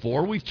us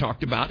before, we've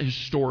talked about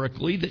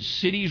historically that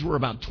cities were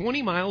about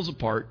 20 miles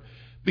apart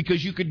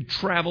because you could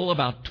travel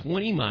about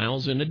 20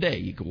 miles in a day.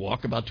 You could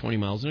walk about 20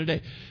 miles in a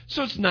day.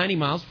 So it's 90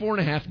 miles,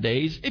 4.5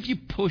 days. If you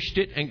pushed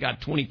it and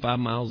got 25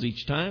 miles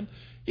each time,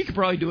 you could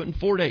probably do it in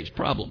 4 days.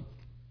 Problem.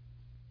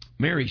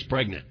 Mary's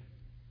pregnant.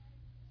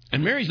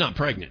 And Mary's not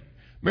pregnant.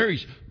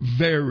 Mary's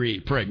very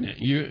pregnant.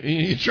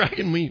 You're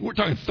tracking me? We're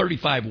talking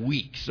 35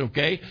 weeks,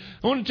 okay?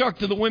 I want to talk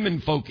to the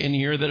women folk in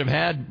here that have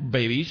had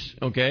babies,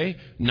 okay?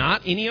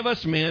 Not any of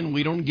us men.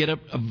 We don't get a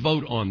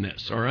vote on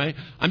this, all right?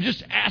 I'm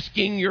just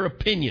asking your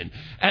opinion.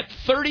 At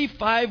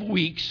 35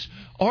 weeks,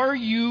 are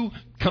you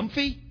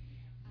comfy?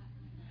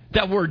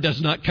 That word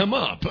does not come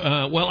up.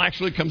 Well,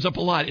 actually, it comes up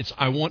a lot. It's,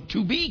 I want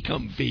to be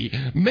comfy.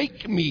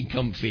 Make me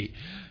comfy.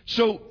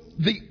 So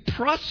the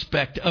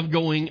prospect of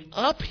going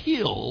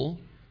uphill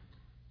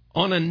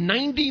on a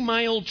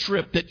 90-mile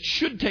trip that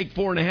should take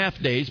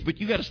 4.5 days, but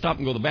you got to stop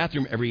and go to the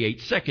bathroom every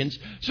 8 seconds.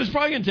 So it's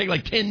probably going to take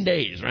like 10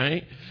 days,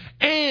 right?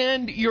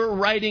 And you're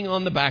riding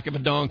on the back of a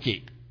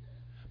donkey.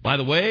 By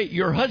the way,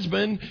 your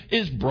husband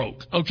is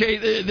broke.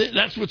 Okay,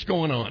 that's what's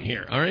going on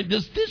here. All right,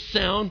 does this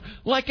sound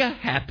like a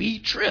happy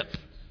trip?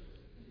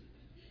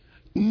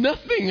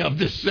 Nothing of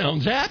this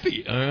sounds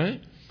happy. All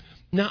right.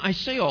 Now, I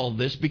say all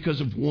this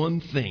because of one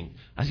thing.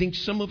 I think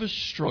some of us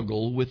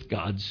struggle with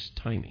God's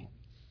timing.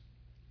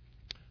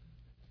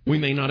 We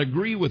may not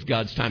agree with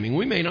God's timing.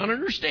 We may not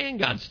understand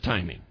God's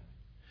timing.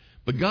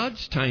 But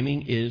God's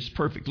timing is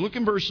perfect. Look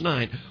in verse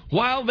 9.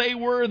 While they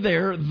were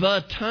there,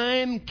 the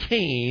time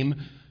came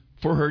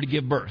for her to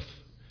give birth.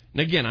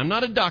 And again, I'm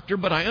not a doctor,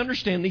 but I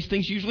understand these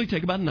things usually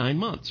take about 9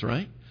 months,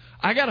 right?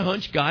 I got a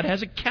hunch God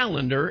has a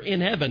calendar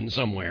in heaven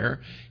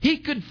somewhere. He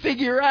could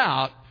figure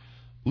out,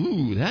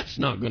 ooh, that's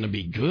not going to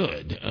be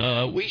good.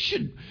 We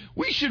should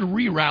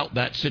reroute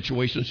that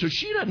situation so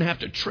she doesn't have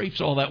to traipse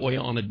all that way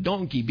on a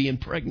donkey being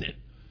pregnant.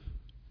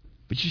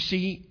 But you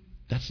see,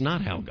 that's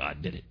not how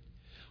God did it.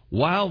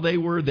 While they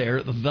were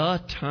there,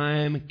 the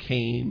time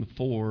came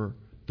for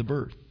the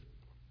birth.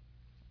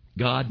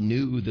 God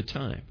knew the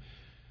time.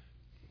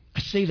 I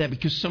say that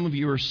because some of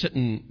you are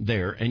sitting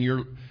there and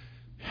you're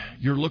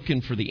looking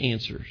for the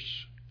answers.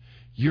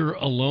 You're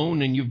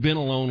alone and you've been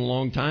alone a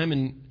long time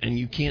and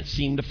you can't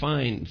seem to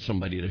find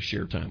somebody to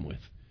share time with.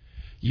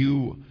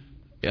 You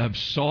have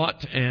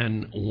sought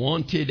and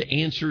wanted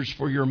answers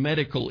for your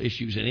medical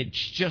issues and it's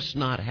just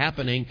not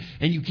happening.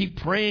 And you keep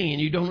praying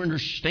and you don't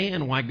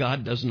understand why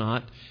God does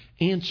not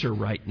answer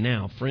right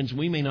now. Friends,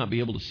 we may not be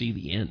able to see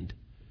the end.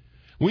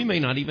 We may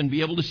not even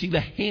be able to see the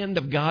hand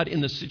of God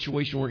in the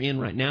situation we're in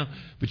right now.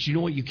 But you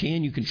know what you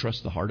can? You can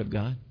trust the heart of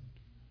God.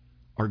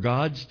 Our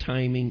God's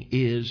timing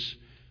is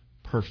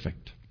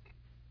perfect.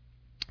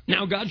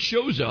 Now God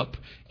shows up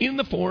in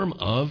the form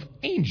of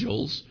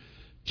angels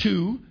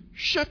to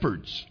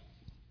shepherds.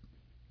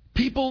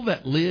 People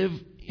that live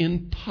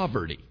in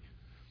poverty.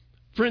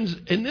 Friends,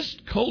 in this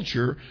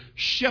culture,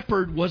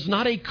 shepherd was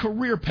not a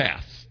career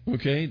path.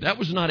 Okay, that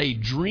was not a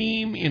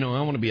dream.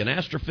 I want to be an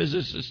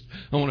astrophysicist.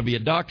 I want to be a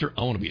doctor.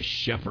 I want to be a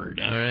shepherd.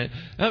 All right,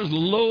 that was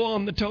low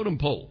on the totem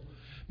pole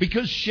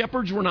because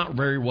shepherds were not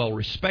very well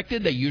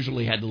respected. They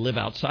usually had to live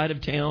outside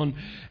of town,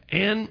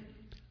 and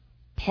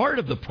part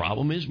of the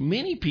problem is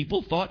many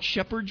people thought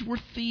shepherds were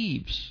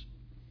thieves.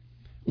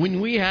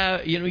 When we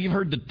have, you've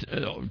heard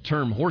the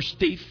term horse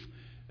thief.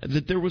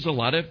 That there was a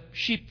lot of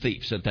sheep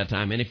thieves at that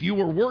time. And if you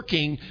were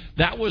working,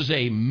 that was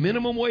a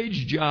minimum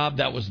wage job.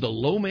 That was the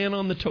low man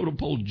on the totem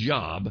pole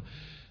job.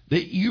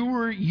 That you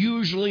were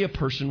usually a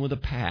person with a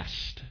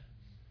past.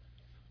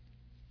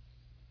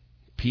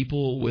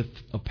 People with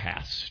a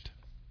past.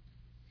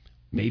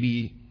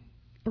 Maybe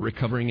a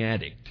recovering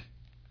addict.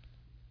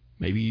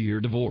 Maybe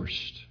you're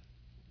divorced.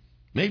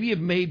 Maybe you've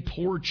made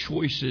poor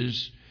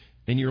choices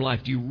in your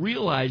life. Do you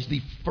realize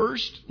the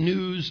first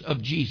news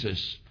of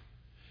Jesus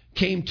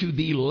came to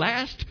the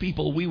last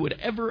people we would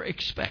ever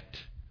expect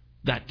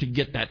that to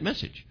get that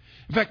message?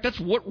 In fact, that's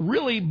what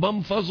really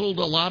bumfuzzled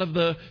a lot of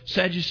the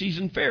Sadducees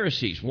and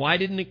Pharisees. Why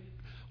didn't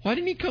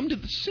he come to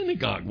the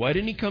synagogue? Why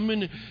didn't he come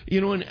in,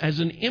 and as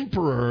an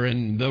emperor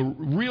and the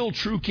real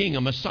true king,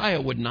 a Messiah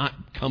would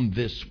not come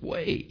this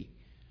way?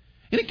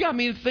 And it got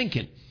me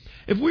thinking,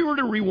 if we were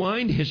to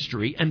rewind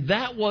history and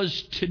that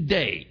was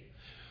today,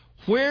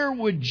 where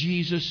would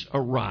Jesus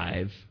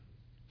arrive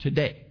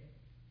today?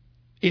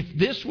 If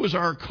this was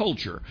our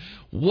culture,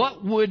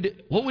 what would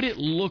it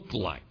look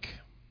like?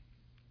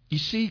 You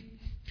see,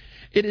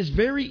 it is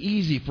very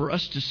easy for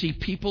us to see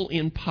people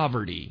in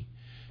poverty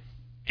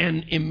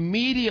and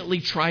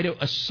immediately try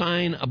to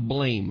assign a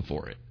blame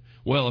for it.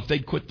 Well, if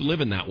they'd quit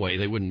living that way,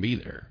 they wouldn't be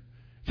there.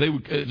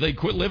 If they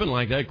quit living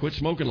like that, quit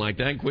smoking like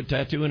that, quit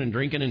tattooing and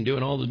drinking and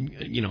doing all the,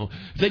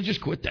 if they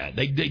just quit that,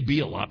 they'd be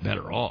a lot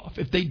better off.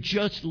 If they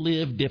just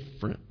lived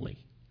differently.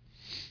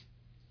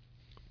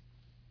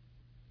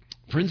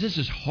 Friends, this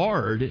is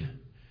hard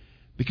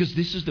because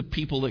this is the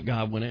people that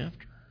God went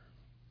after.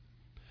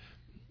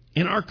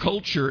 In our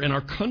culture, in our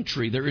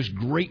country, there is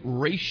great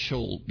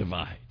racial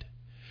divide.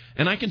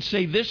 And I can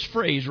say this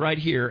phrase right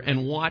here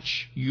and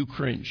watch you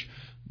cringe.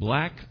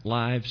 Black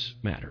lives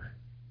matter.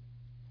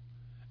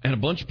 And a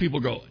bunch of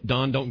people go,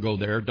 Don, don't go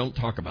there. Don't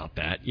talk about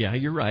that. Yeah,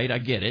 you're right. I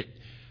get it.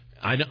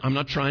 I'm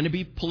not trying to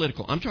be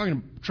political. I'm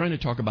trying to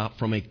talk about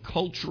from a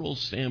cultural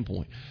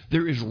standpoint.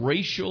 There is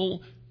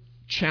racial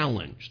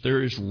challenge.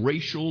 There is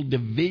racial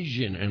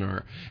division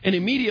and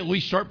immediately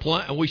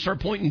we start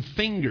pointing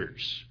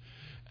fingers.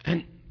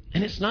 And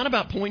it's not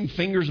about pointing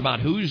fingers about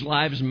whose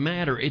lives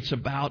matter. It's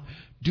about,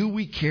 do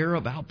we care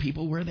about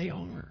people where they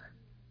are?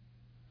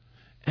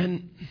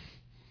 And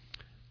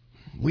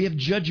we have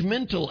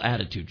judgmental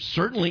attitudes.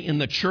 Certainly in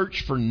the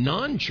church for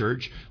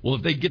non-church, well,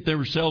 if they get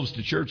themselves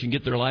to church and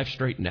get their life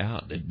straightened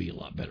out, they'd be a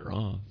lot better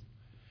off.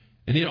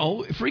 And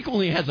it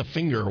frequently has a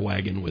finger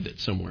wagging with it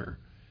somewhere.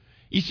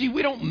 You see,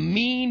 we don't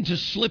mean to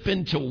slip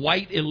into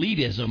white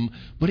elitism,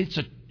 but it's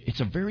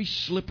a very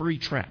slippery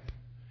trap.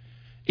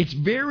 It's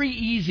very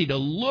easy to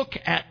look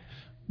at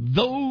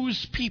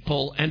those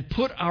people and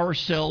put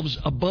ourselves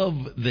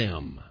above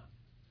them.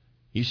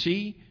 You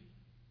see?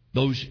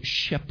 Those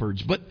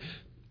shepherds. But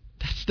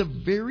that's the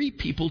very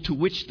people to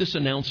which this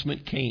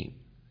announcement came.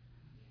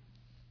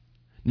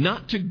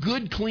 Not to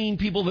good, clean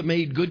people that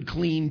made good,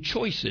 clean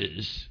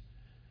choices,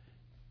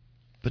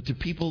 but to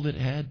people that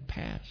had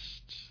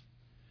pasts.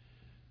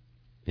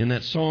 In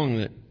that song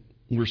that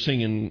we're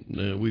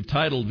singing, we've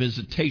titled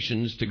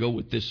Visitations to go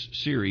with this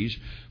series,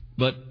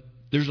 but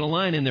there's a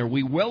line in there,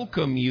 we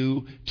welcome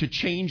you to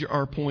change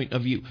our point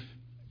of view.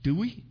 Do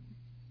we?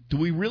 Do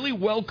we really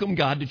welcome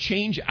God to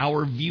change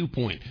our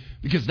viewpoint?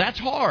 Because that's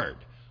hard.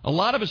 A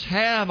lot of us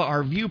have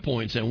our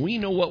viewpoints and we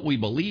know what we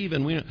believe.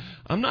 And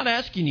I'm not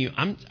asking you.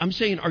 I'm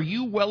saying, are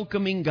you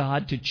welcoming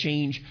God to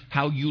change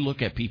how you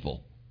look at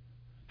people?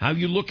 How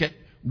you look at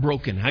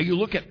broken? How you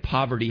look at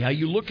poverty? How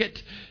you look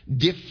at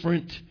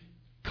different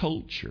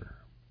culture?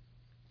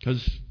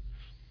 Because,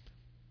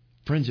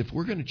 friends, if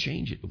we're going to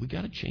change it, we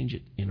got to change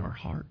it in our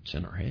hearts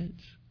and our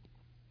heads.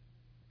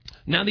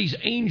 Now these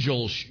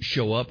angels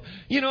show up.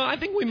 I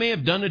think we may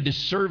have done a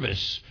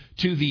disservice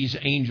to these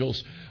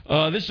angels.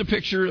 This is a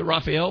picture that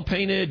Raphael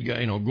painted,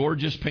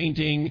 gorgeous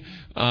painting.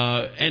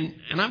 And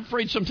I'm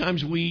afraid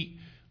sometimes we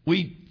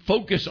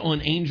focus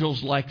on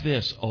angels like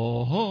this.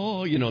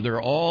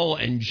 They're all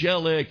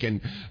angelic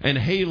and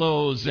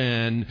halos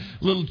and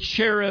little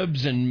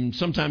cherubs, and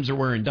sometimes they're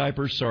wearing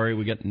diapers. Sorry,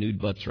 we got nude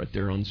butts right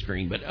there on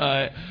screen. But,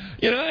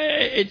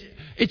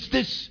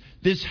 it's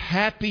this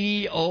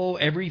happy,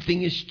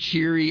 everything is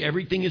cheery,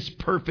 everything is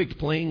perfect,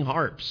 playing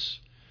harps.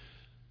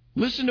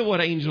 Listen to what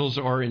angels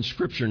are in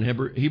Scripture in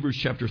Hebrews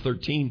chapter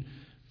 13.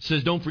 It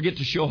says, don't forget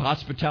to show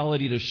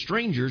hospitality to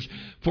strangers,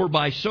 for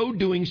by so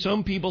doing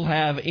some people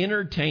have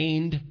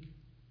entertained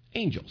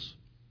angels.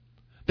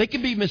 They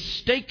can be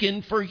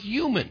mistaken for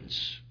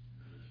humans.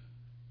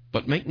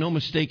 But make no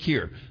mistake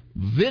here.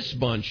 This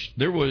bunch,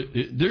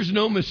 there's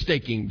no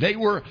mistaking. They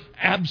were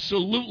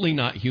absolutely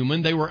not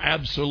human. They were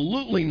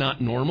absolutely not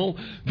normal.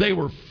 They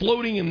were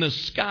floating in the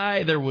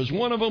sky. There was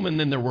one of them, and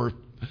then there were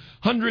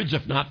hundreds,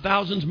 if not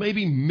thousands,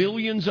 maybe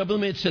millions of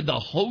them. It said the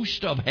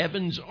host of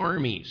heaven's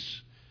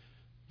armies.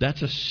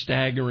 That's a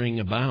staggering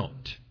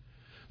amount.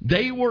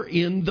 They were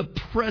in the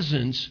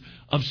presence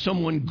of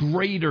someone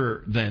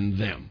greater than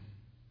them.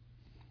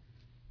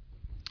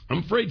 I'm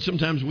afraid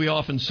sometimes we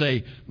often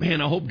say, man,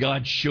 I hope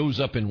God shows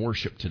up in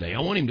worship today. I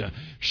want him to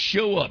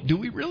show up. Do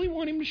we really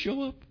want him to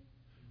show up?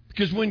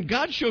 Because when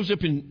God shows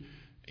up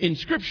in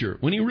Scripture,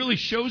 when he really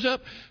shows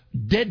up,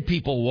 dead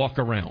people walk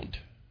around.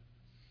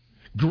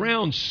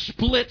 Ground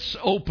splits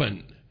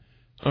open.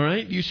 All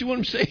right? You see what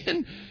I'm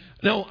saying?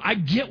 No, I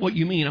get what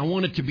you mean. I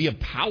want it to be a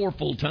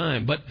powerful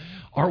time. But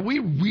are we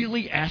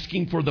really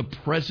asking for the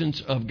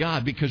presence of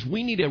God? Because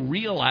we need to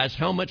realize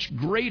how much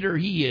greater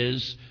he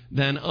is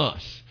than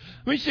us.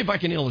 Let me see if I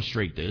can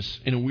illustrate this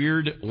in a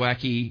weird,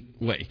 wacky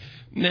way.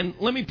 And then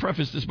let me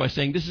preface this by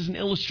saying this is an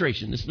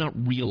illustration. This is not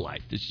real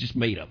life. It's just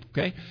made up,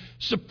 okay?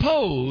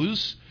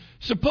 Suppose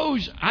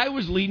I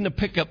was leading a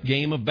pickup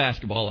game of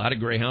basketball out of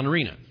Greyhound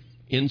Arena.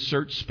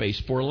 Insert space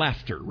for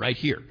laughter right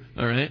here,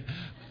 all right?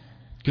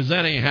 Because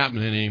that ain't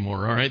happening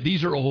anymore, all right?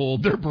 These are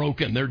old. They're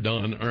broken. They're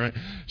done, all right?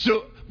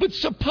 But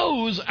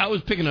suppose I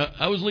was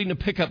leading a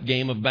pickup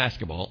game of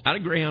basketball out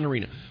of Greyhound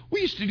Arena.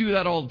 We used to do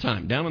that all the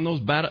time. Down in those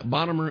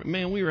bottom,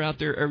 man, we were out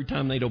there every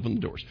time they'd open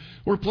the doors.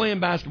 We're playing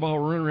basketball,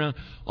 we're running around.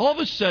 All of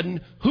a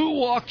sudden, who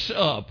walks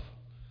up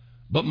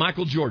but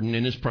Michael Jordan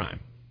in his prime?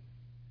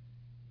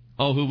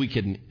 Oh, who we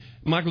kidding?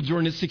 Michael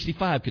Jordan at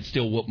 65 could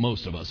still whoop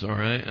most of us, all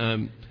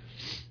right?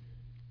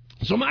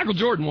 So Michael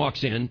Jordan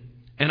walks in.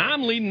 And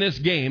I'm leading this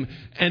game,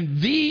 and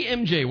the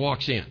MJ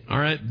walks in, all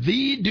right?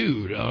 The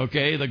dude,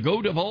 okay, the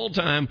GOAT of all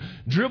time,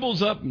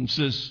 dribbles up and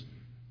says,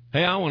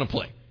 hey, I want to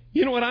play.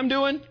 You know what I'm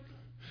doing?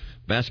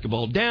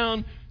 Basketball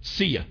down,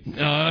 see ya.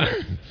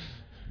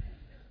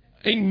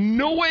 Ain't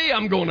no way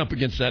I'm going up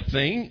against that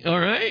thing, all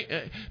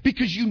right?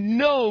 Because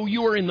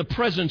you are in the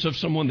presence of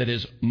someone that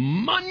is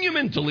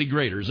monumentally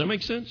greater. Does that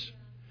make sense?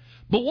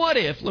 But what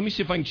if, let me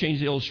see if I can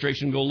change the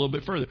illustration and go a little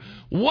bit further.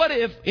 What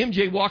if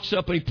MJ walks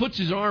up and he puts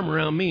his arm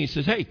around me and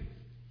says, hey,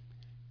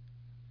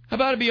 how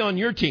about I be on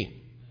your team?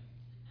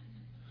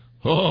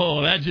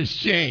 Oh, that just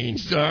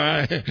changed, all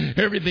right?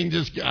 Everything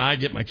I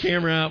get my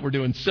camera out, we're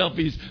doing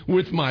selfies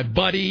with my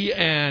buddy,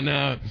 and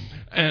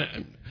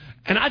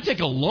I take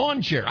a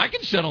lawn chair. I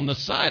can sit on the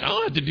side. I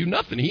don't have to do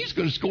nothing. He's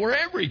going to score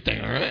everything,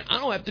 all right? I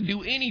don't have to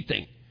do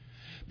anything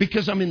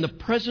because I'm in the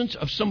presence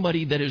of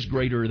somebody that is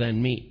greater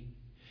than me.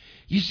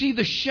 You see,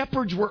 the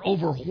shepherds were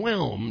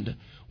overwhelmed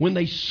when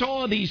they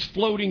saw these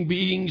floating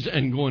beings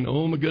and going,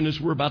 oh my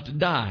goodness, we're about to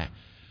die.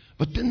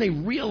 But then they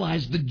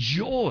realized the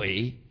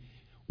joy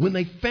when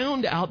they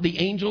found out the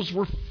angels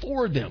were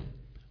for them.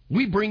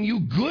 We bring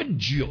you good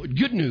joy,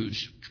 good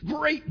news,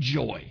 great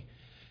joy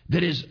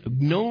that is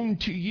known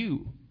to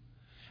you.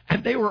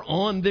 And they were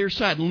on their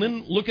side. And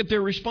then look at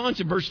their response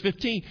in verse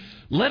 15.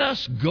 Let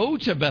us go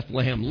to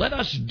Bethlehem. Let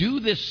us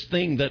do this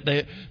thing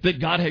that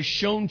God has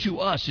shown to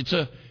us.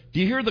 Do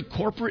you hear the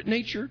corporate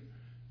nature?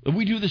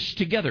 We do this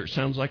together.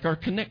 Sounds like our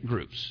connect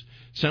groups.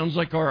 Sounds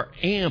like our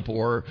AMP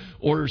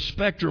or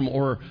Spectrum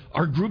or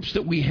our groups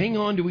that we hang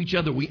on to each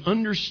other. We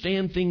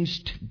understand things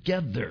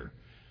together.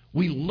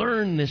 We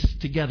learn this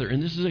together.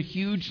 And this is a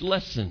huge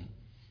lesson.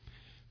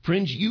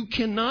 Friends, you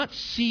cannot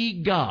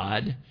see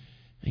God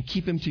and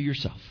keep Him to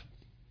yourself.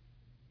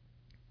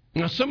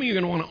 Now, some of you are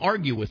going to want to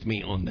argue with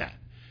me on that.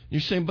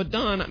 You're saying, but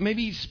Don,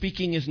 maybe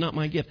speaking is not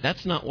my gift.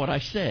 That's not what I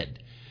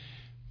said.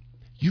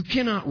 You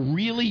cannot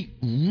really,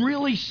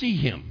 really see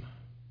Him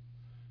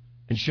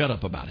and shut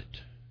up about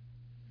it.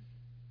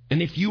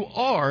 And if you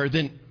are,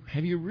 then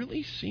have you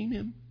really seen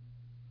Him?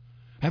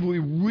 Have we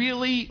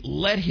really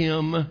let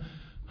Him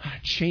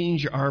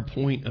change our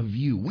point of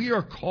view? We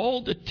are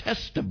called to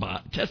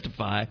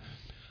testify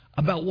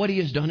about what He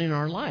has done in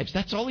our lives.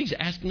 That's all He's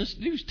asking us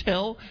to do, is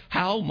tell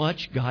how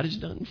much God has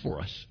done for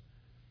us.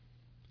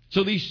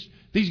 So these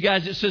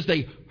guys, it says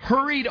they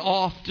hurried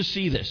off to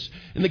see this.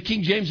 In the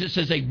King James, it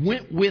says they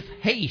went with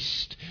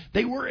haste.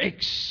 They were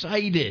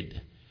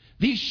excited.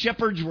 These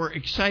shepherds were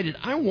excited.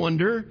 I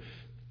wonder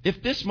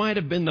if this might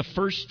have been the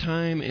first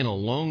time in a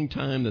long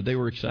time that they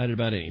were excited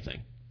about anything.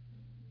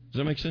 Does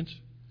that make sense?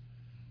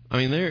 I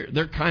mean,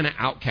 they're kind of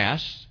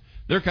outcasts.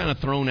 They're kind of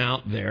thrown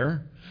out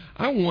there.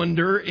 I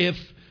wonder if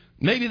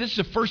maybe this is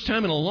the first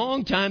time in a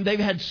long time they've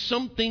had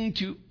something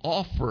to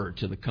offer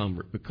to the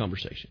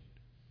conversation.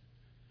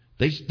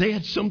 They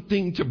had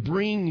something to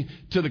bring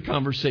to the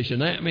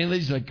conversation. I mean,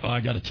 they're like, oh, I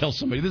got to tell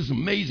somebody. This is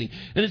amazing.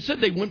 And it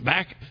said they went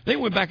back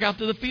out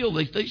to the field.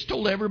 They just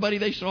told everybody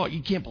they saw.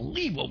 You can't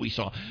believe what we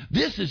saw.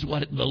 This is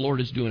what the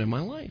Lord is doing in my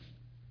life.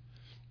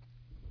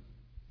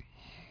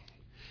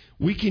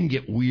 We can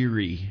get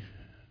weary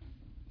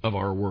of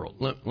our world.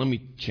 Let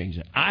me change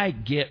that. I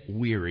get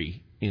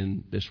weary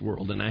in this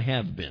world, and I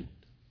have been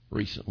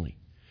recently.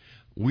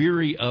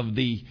 Weary of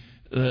the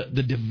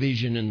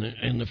division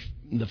and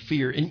the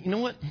fear. And you know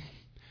what?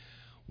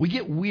 We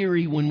get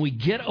weary when we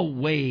get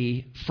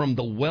away from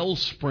the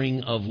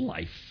wellspring of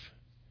life.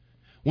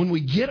 When we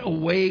get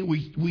away,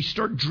 we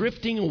start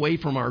drifting away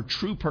from our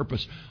true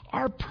purpose.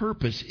 Our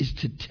purpose is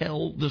to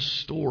tell the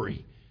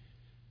story.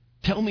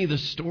 Tell me the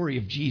story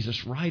of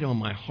Jesus right on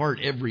my heart,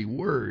 every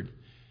word.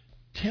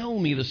 Tell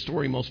me the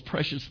story most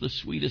precious, the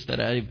sweetest that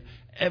I've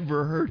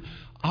ever heard.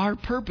 Our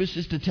purpose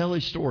is to tell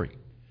His story.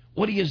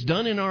 What He has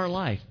done in our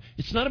life.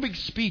 It's not a big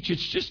speech.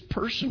 It's just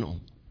personal.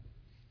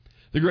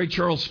 The great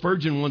Charles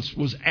Spurgeon once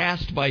was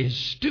asked by his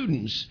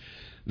students.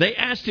 They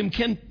asked him,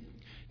 can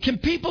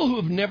people who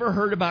have never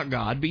heard about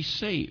God be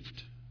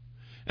saved?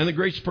 And the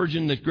great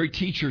Spurgeon, the great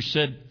teacher,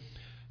 said,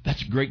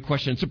 that's a great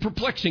question. It's a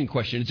perplexing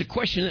question. It's a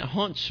question that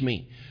haunts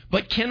me.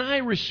 But can I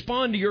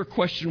respond to your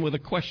question with a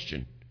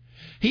question?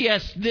 He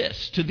asked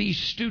this to these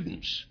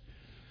students.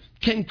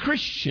 Can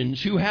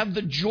Christians who have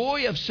the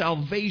joy of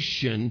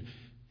salvation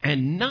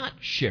and not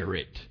share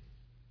it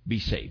be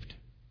saved?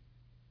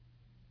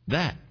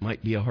 That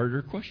might be a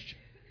harder question.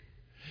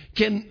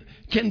 Can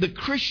the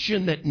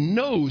Christian that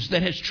knows,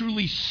 that has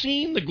truly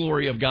seen the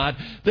glory of God,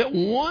 that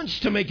wants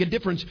to make a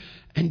difference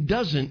and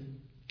doesn't,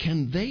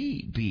 can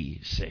they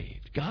be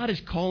saved? God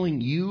is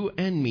calling you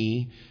and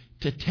me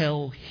to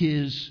tell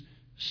His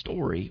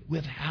story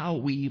with how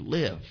we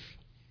live.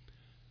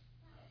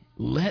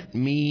 Let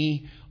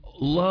me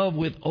love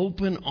with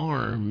open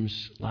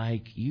arms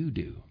like you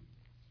do.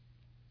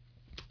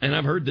 And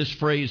I've heard this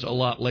phrase a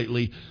lot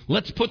lately.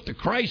 Let's put the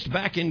Christ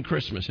back in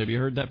Christmas. Have you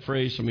heard that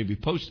phrase? Some of you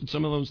posted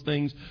some of those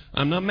things.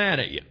 I'm not mad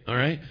at you, all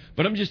right?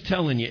 But I'm just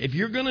telling you, if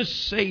you're going to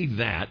say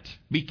that,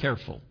 be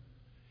careful.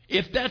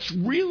 If that's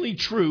really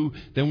true,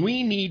 then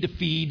we need to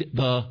feed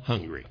the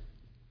hungry.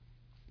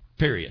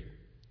 Period.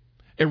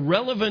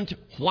 Irrelevant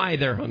why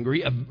they're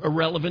hungry,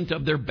 irrelevant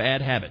of their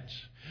bad habits.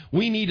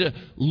 We need to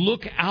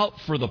look out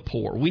for the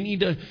poor. We need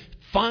to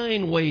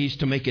find ways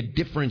to make a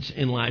difference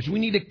in lives. We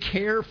need to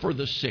care for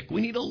the sick.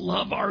 We need to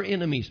love our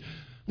enemies.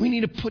 We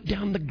need to put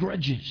down the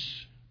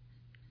grudges.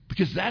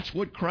 Because that's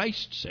what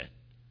Christ said.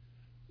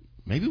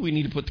 Maybe we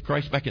need to put the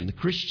Christ back in the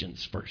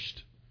Christians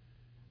first.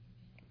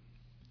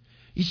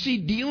 You see,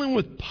 dealing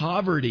with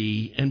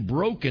poverty and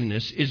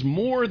brokenness is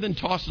more than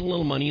tossing a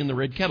little money in the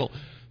red kettle.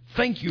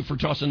 Thank you for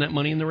tossing that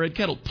money in the red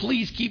kettle.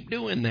 Please keep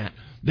doing that.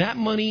 That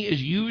money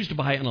is used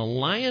by an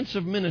alliance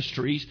of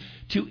ministries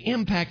to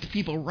impact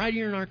people right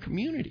here in our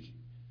community.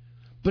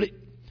 But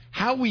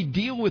how we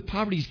deal with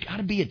poverty has got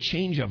to be a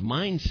change of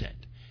mindset.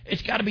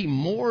 It's got to be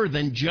more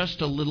than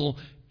just a little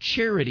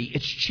charity.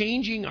 It's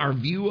changing our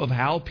view of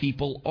how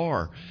people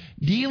are.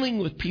 Dealing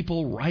with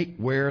people right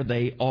where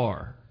they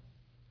are.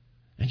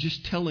 And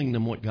just telling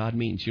them what God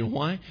means. You know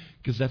why?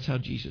 Because that's how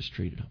Jesus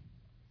treated them.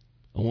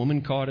 A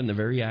woman caught in the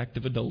very act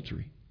of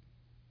adultery.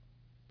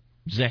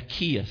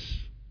 Zacchaeus.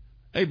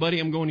 Hey, buddy,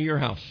 I'm going to your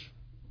house.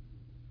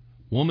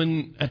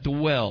 Woman at the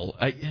well.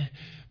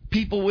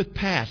 People with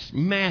past.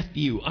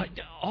 Matthew.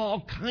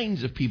 All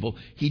kinds of people.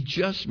 He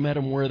just met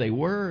them where they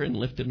were and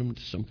lifted them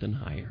to something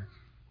higher.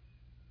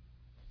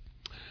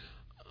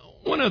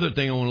 One other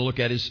thing I want to look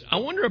at is, I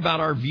wonder about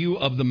our view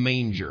of the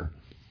manger.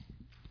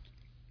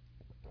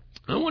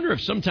 I wonder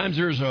if sometimes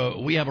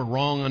we have a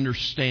wrong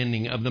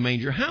understanding of the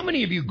manger. How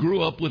many of you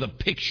grew up with a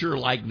picture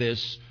like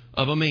this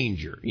of a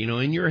manger. You know,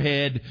 in your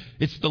head,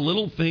 it's the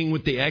little thing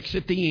with the X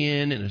at the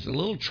end, and it's a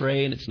little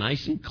tray, and it's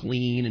nice and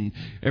clean, and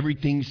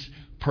everything's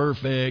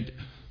perfect.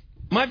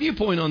 My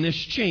viewpoint on this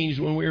changed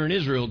when we were in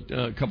Israel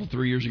a couple,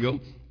 3 years ago.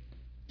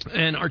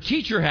 And our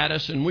teacher had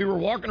us, and we were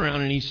walking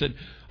around, and he said,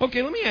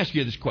 okay, let me ask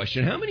you this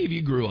question. How many of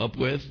you grew up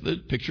with the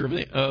picture of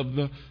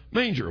the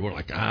manger? We're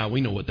like,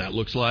 we know what that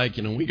looks like.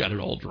 You know, we got it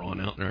all drawn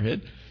out in our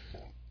head.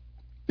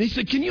 He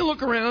said, can you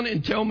look around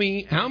and tell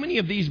me how many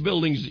of these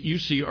buildings that you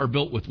see are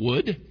built with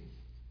wood?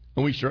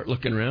 And we start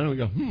looking around, and we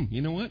go,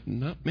 you know what?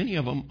 Not many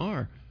of them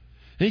are.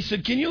 And he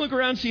said, can you look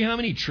around and see how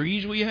many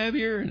trees we have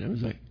here? And I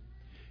was like,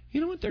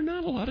 you know what? There are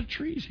not a lot of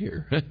trees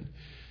here.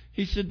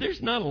 He said,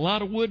 there's not a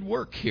lot of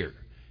woodwork here.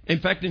 In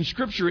fact, in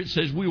Scripture, it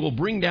says we will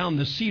bring down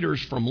the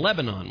cedars from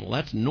Lebanon. Well,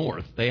 that's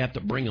north. They have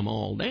to bring them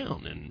all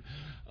down.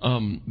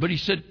 But he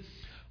said,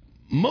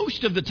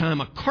 most of the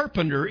time, a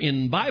carpenter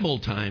in Bible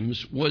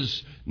times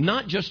was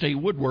not just a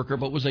woodworker,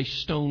 but was a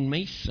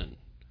stonemason.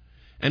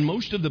 And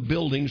most of the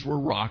buildings were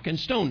rock and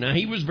stone. Now,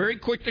 he was very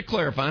quick to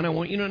clarify, and I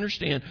want you to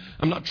understand,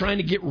 I'm not trying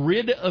to get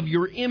rid of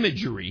your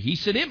imagery. He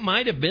said it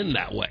might have been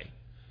that way.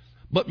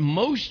 But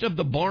most of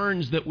the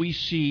barns that we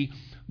see,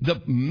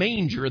 the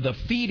manger, the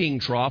feeding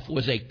trough,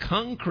 was a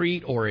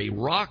concrete or a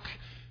rock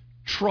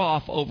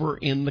trough over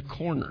in the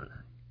corner,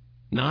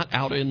 not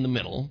out in the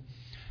middle.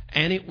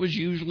 And it was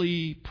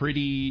usually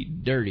pretty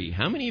dirty.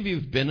 How many of you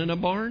have been in a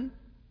barn?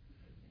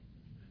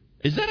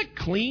 Is that a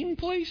clean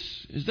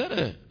place? Is that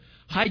a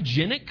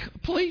hygienic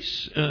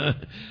place?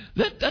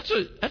 That's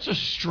a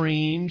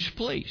strange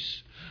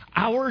place.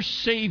 Our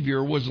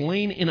Savior was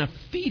laying in a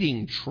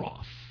feeding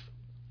trough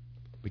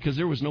because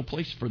there was no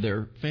place for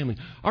their family.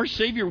 Our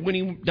Savior, when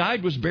he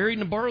died, was buried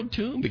in a borrowed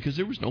tomb because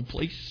there was no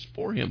place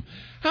for him.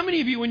 How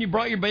many of you, when you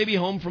brought your baby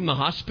home from the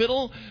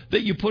hospital,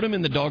 that you put him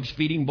in the dog's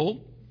feeding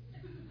bowl?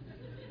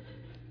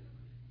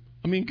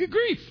 I mean, good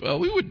grief.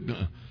 We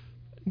would.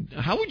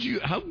 How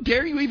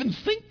dare you even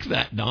think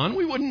that, Don?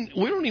 We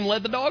don't even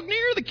let the dog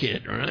near the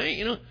kid, right?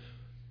 You know.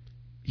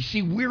 You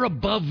see, we're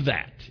above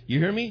that. You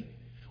hear me?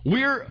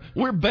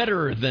 We're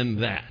better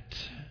than that.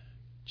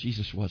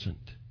 Jesus wasn't.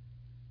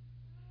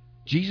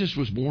 Jesus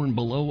was born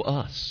below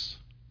us.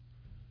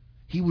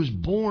 He was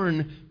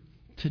born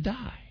to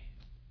die.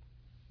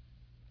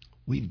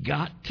 We've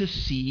got to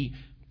see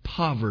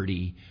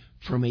poverty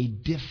from a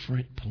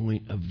different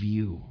point of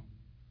view.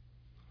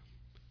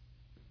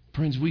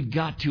 Friends, we've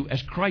got to,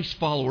 as Christ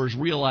followers,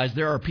 realize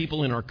there are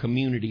people in our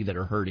community that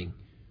are hurting.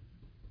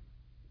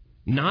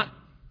 And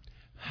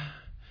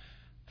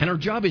our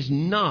job is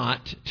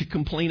not to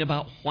complain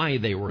about why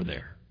they were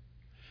there.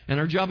 And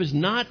our job is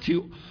not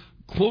to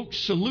quote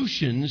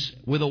solutions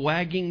with a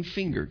wagging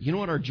finger. You know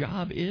what our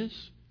job is?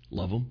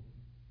 Love them.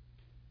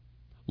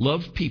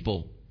 Love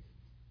people.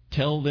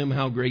 Tell them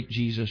how great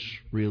Jesus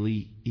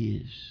really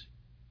is.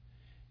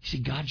 You see,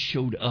 God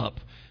showed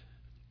up.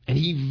 And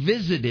he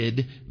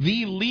visited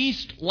the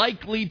least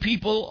likely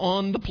people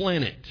on the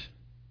planet.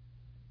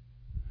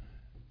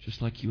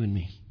 Just like you and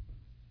me.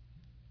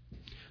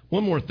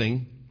 One more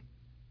thing.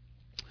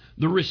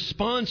 The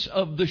response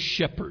of the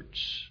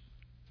shepherds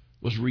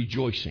was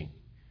rejoicing.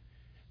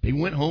 They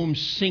went home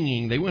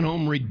singing. They went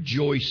home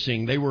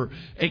rejoicing. They were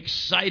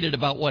excited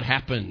about what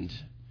happened.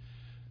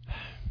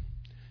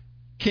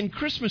 Can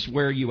Christmas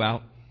wear you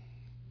out?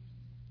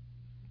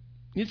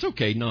 It's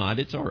okay, not.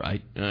 It's all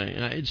right.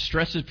 It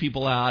stresses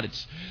people out.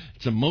 It's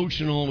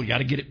emotional. We got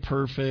to get it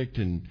perfect,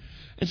 and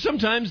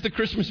sometimes the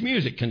Christmas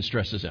music can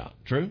stress us out.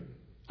 True?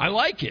 I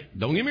like it.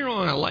 Don't get me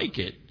wrong. I like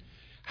it.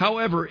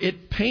 However,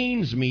 it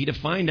pains me to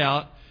find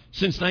out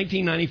since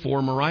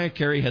 1994, Mariah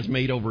Carey has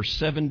made over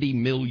 $70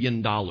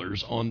 million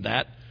on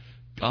that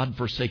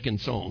godforsaken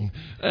song.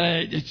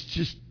 It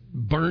just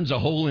burns a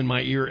hole in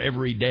my ear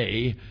every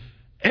day.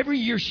 Every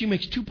year she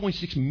makes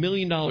 $2.6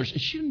 million, and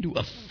she didn't do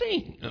a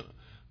thing.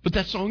 But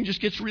that song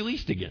just gets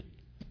released again.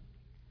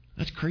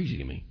 That's crazy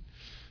to me.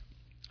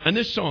 And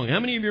this song, how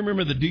many of you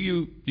remember the Do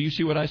you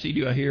see what I see?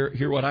 Do I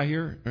hear what I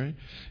hear? Right?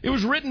 It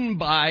was written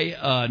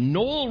by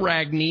Noel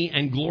Ragney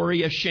and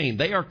Gloria Shane.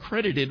 They are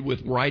credited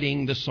with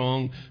writing the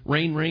song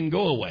Rain, Rain,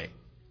 Go Away,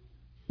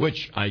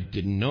 which I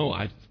didn't know.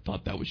 I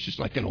thought that was just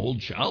like an old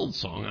child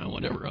song or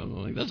whatever. I was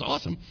like, that's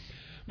awesome.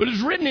 But it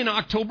was written in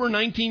October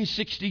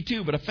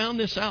 1962. But I found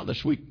this out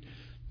this week.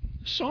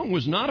 The song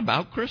was not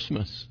about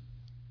Christmas.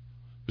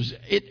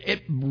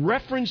 It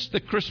referenced the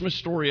Christmas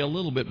story a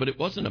little bit, but it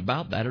wasn't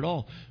about that at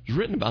all. It was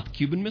written about the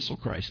Cuban Missile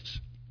Crisis.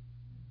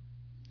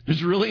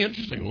 It's really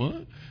interesting.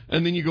 What?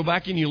 And then you go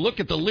back and you look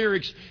at the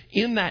lyrics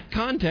in that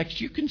context,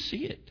 you can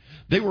see it.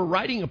 They were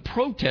writing a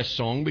protest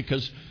song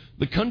because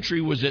the country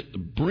was at the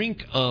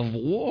brink of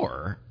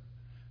war.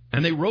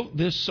 And they wrote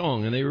this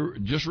song, and they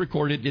just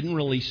recorded it, didn't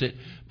release it.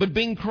 But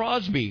Bing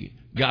Crosby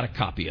got a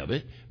copy of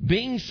it.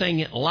 Bing sang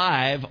it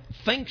live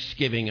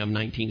Thanksgiving of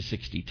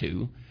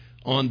 1962.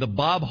 On the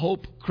Bob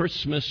Hope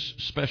Christmas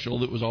special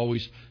that was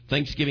always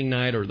Thanksgiving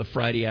night or the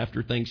Friday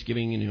after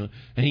Thanksgiving,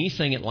 and he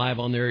sang it live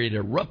on there. It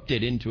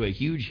erupted into a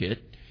huge hit.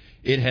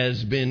 It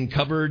has been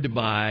covered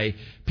by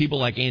people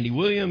like Andy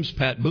Williams,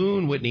 Pat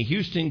Boone, Whitney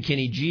Houston,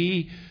 Kenny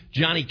G,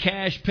 Johnny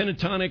Cash,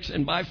 Pentatonics,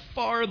 and by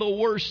far the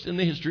worst in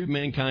the history of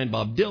mankind,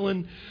 Bob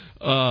Dylan.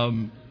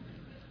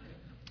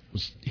 It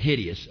was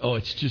hideous. Oh,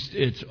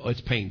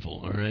 it's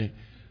painful, all right?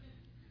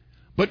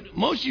 But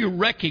most of you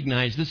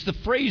recognize this. The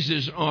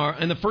phrases are,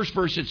 in the first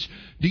verse, it's,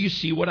 do you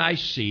see what I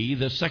see?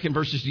 The second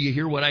verse is, do you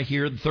hear what I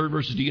hear? The third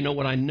verse is, do you know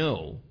what I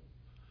know?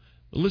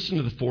 But listen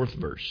to the fourth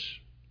verse.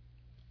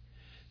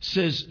 It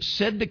says,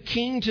 said the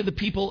king to the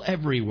people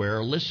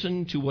everywhere,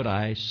 listen to what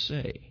I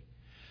say.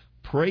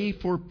 Pray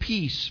for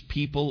peace,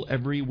 people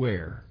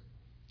everywhere.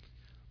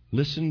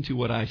 Listen to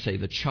what I say.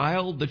 The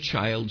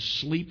child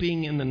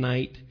sleeping in the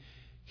night,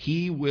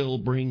 he will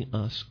bring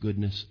us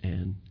goodness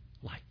and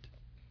light.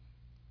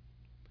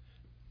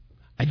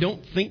 I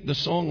don't think the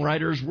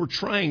songwriters were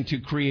trying to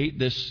create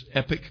this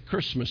epic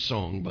Christmas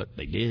song, but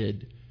they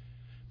did.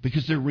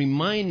 Because they're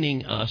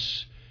reminding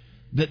us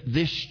that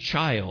this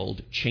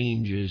child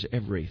changes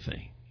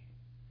everything.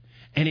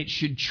 And it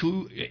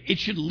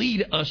should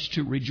lead us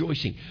to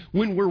rejoicing.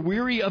 When we're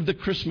weary of the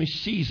Christmas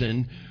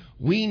season,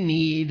 we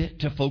need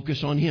to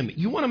focus on Him.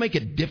 You want to make a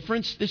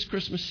difference this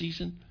Christmas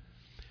season?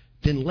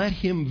 Then let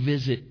Him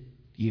visit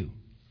you.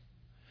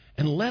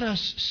 And let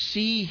us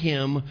see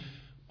Him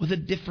with a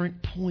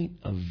different point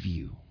of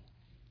view.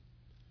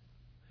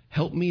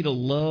 Help me to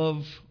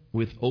love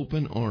with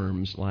open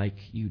arms like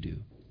you do.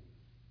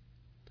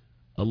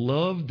 A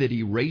love that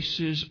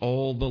erases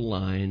all the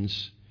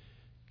lines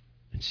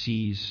and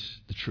sees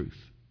the truth.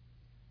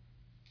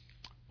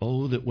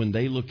 Oh, that when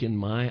they look in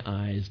my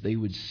eyes, they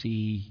would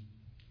see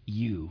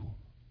you.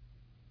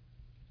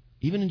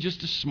 Even in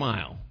just a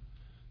smile,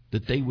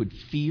 that they would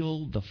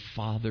feel the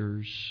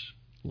Father's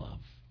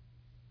love.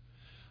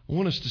 I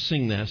want us to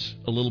sing this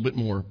a little bit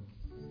more.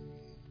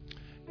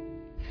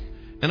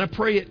 And I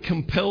pray it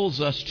compels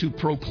us to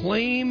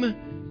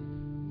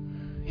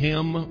proclaim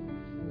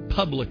Him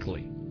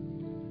publicly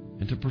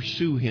and to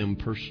pursue Him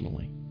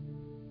personally.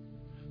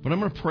 But I'm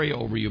going to pray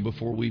over you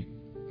before we're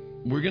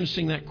going to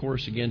sing that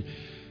chorus again.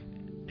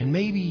 And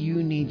maybe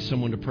you need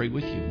someone to pray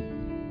with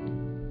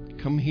you.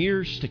 Come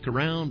here, stick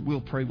around,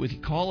 we'll pray with you.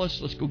 Call us,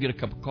 let's go get a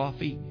cup of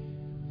coffee.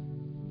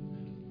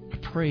 I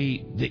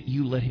pray that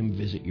you let Him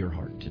visit your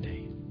heart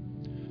today.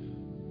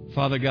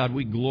 Father God,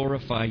 we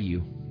glorify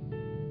You.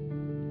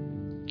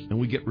 And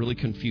we get really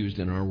confused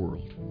in our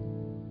world.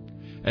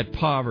 At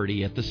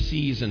poverty, at the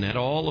season, at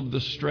all of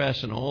the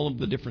stress and all of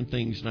the different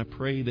things. And I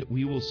pray that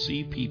we will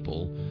see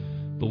people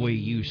the way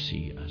You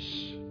see us.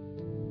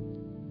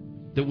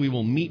 That we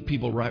will meet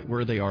people right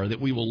where they are.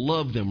 That we will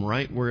love them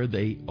right where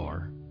they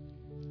are.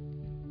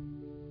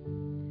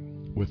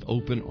 With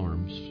open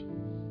arms.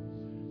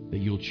 That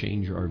You'll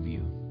change our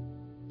view.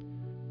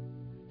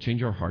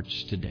 Change our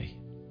hearts today.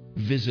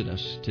 Visit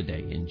us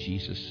today in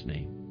Jesus'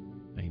 name.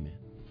 Amen.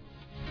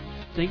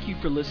 Thank you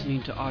for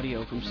listening to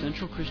audio from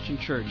Central Christian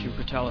Church in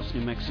Portales,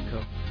 New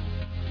Mexico.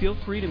 Feel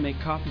free to make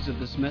copies of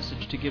this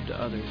message to give to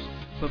others,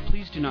 but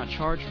please do not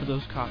charge for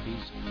those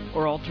copies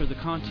or alter the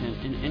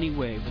content in any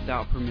way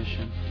without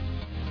permission.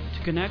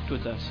 To connect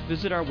with us,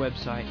 visit our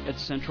website at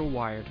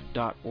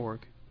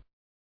centralwired.org.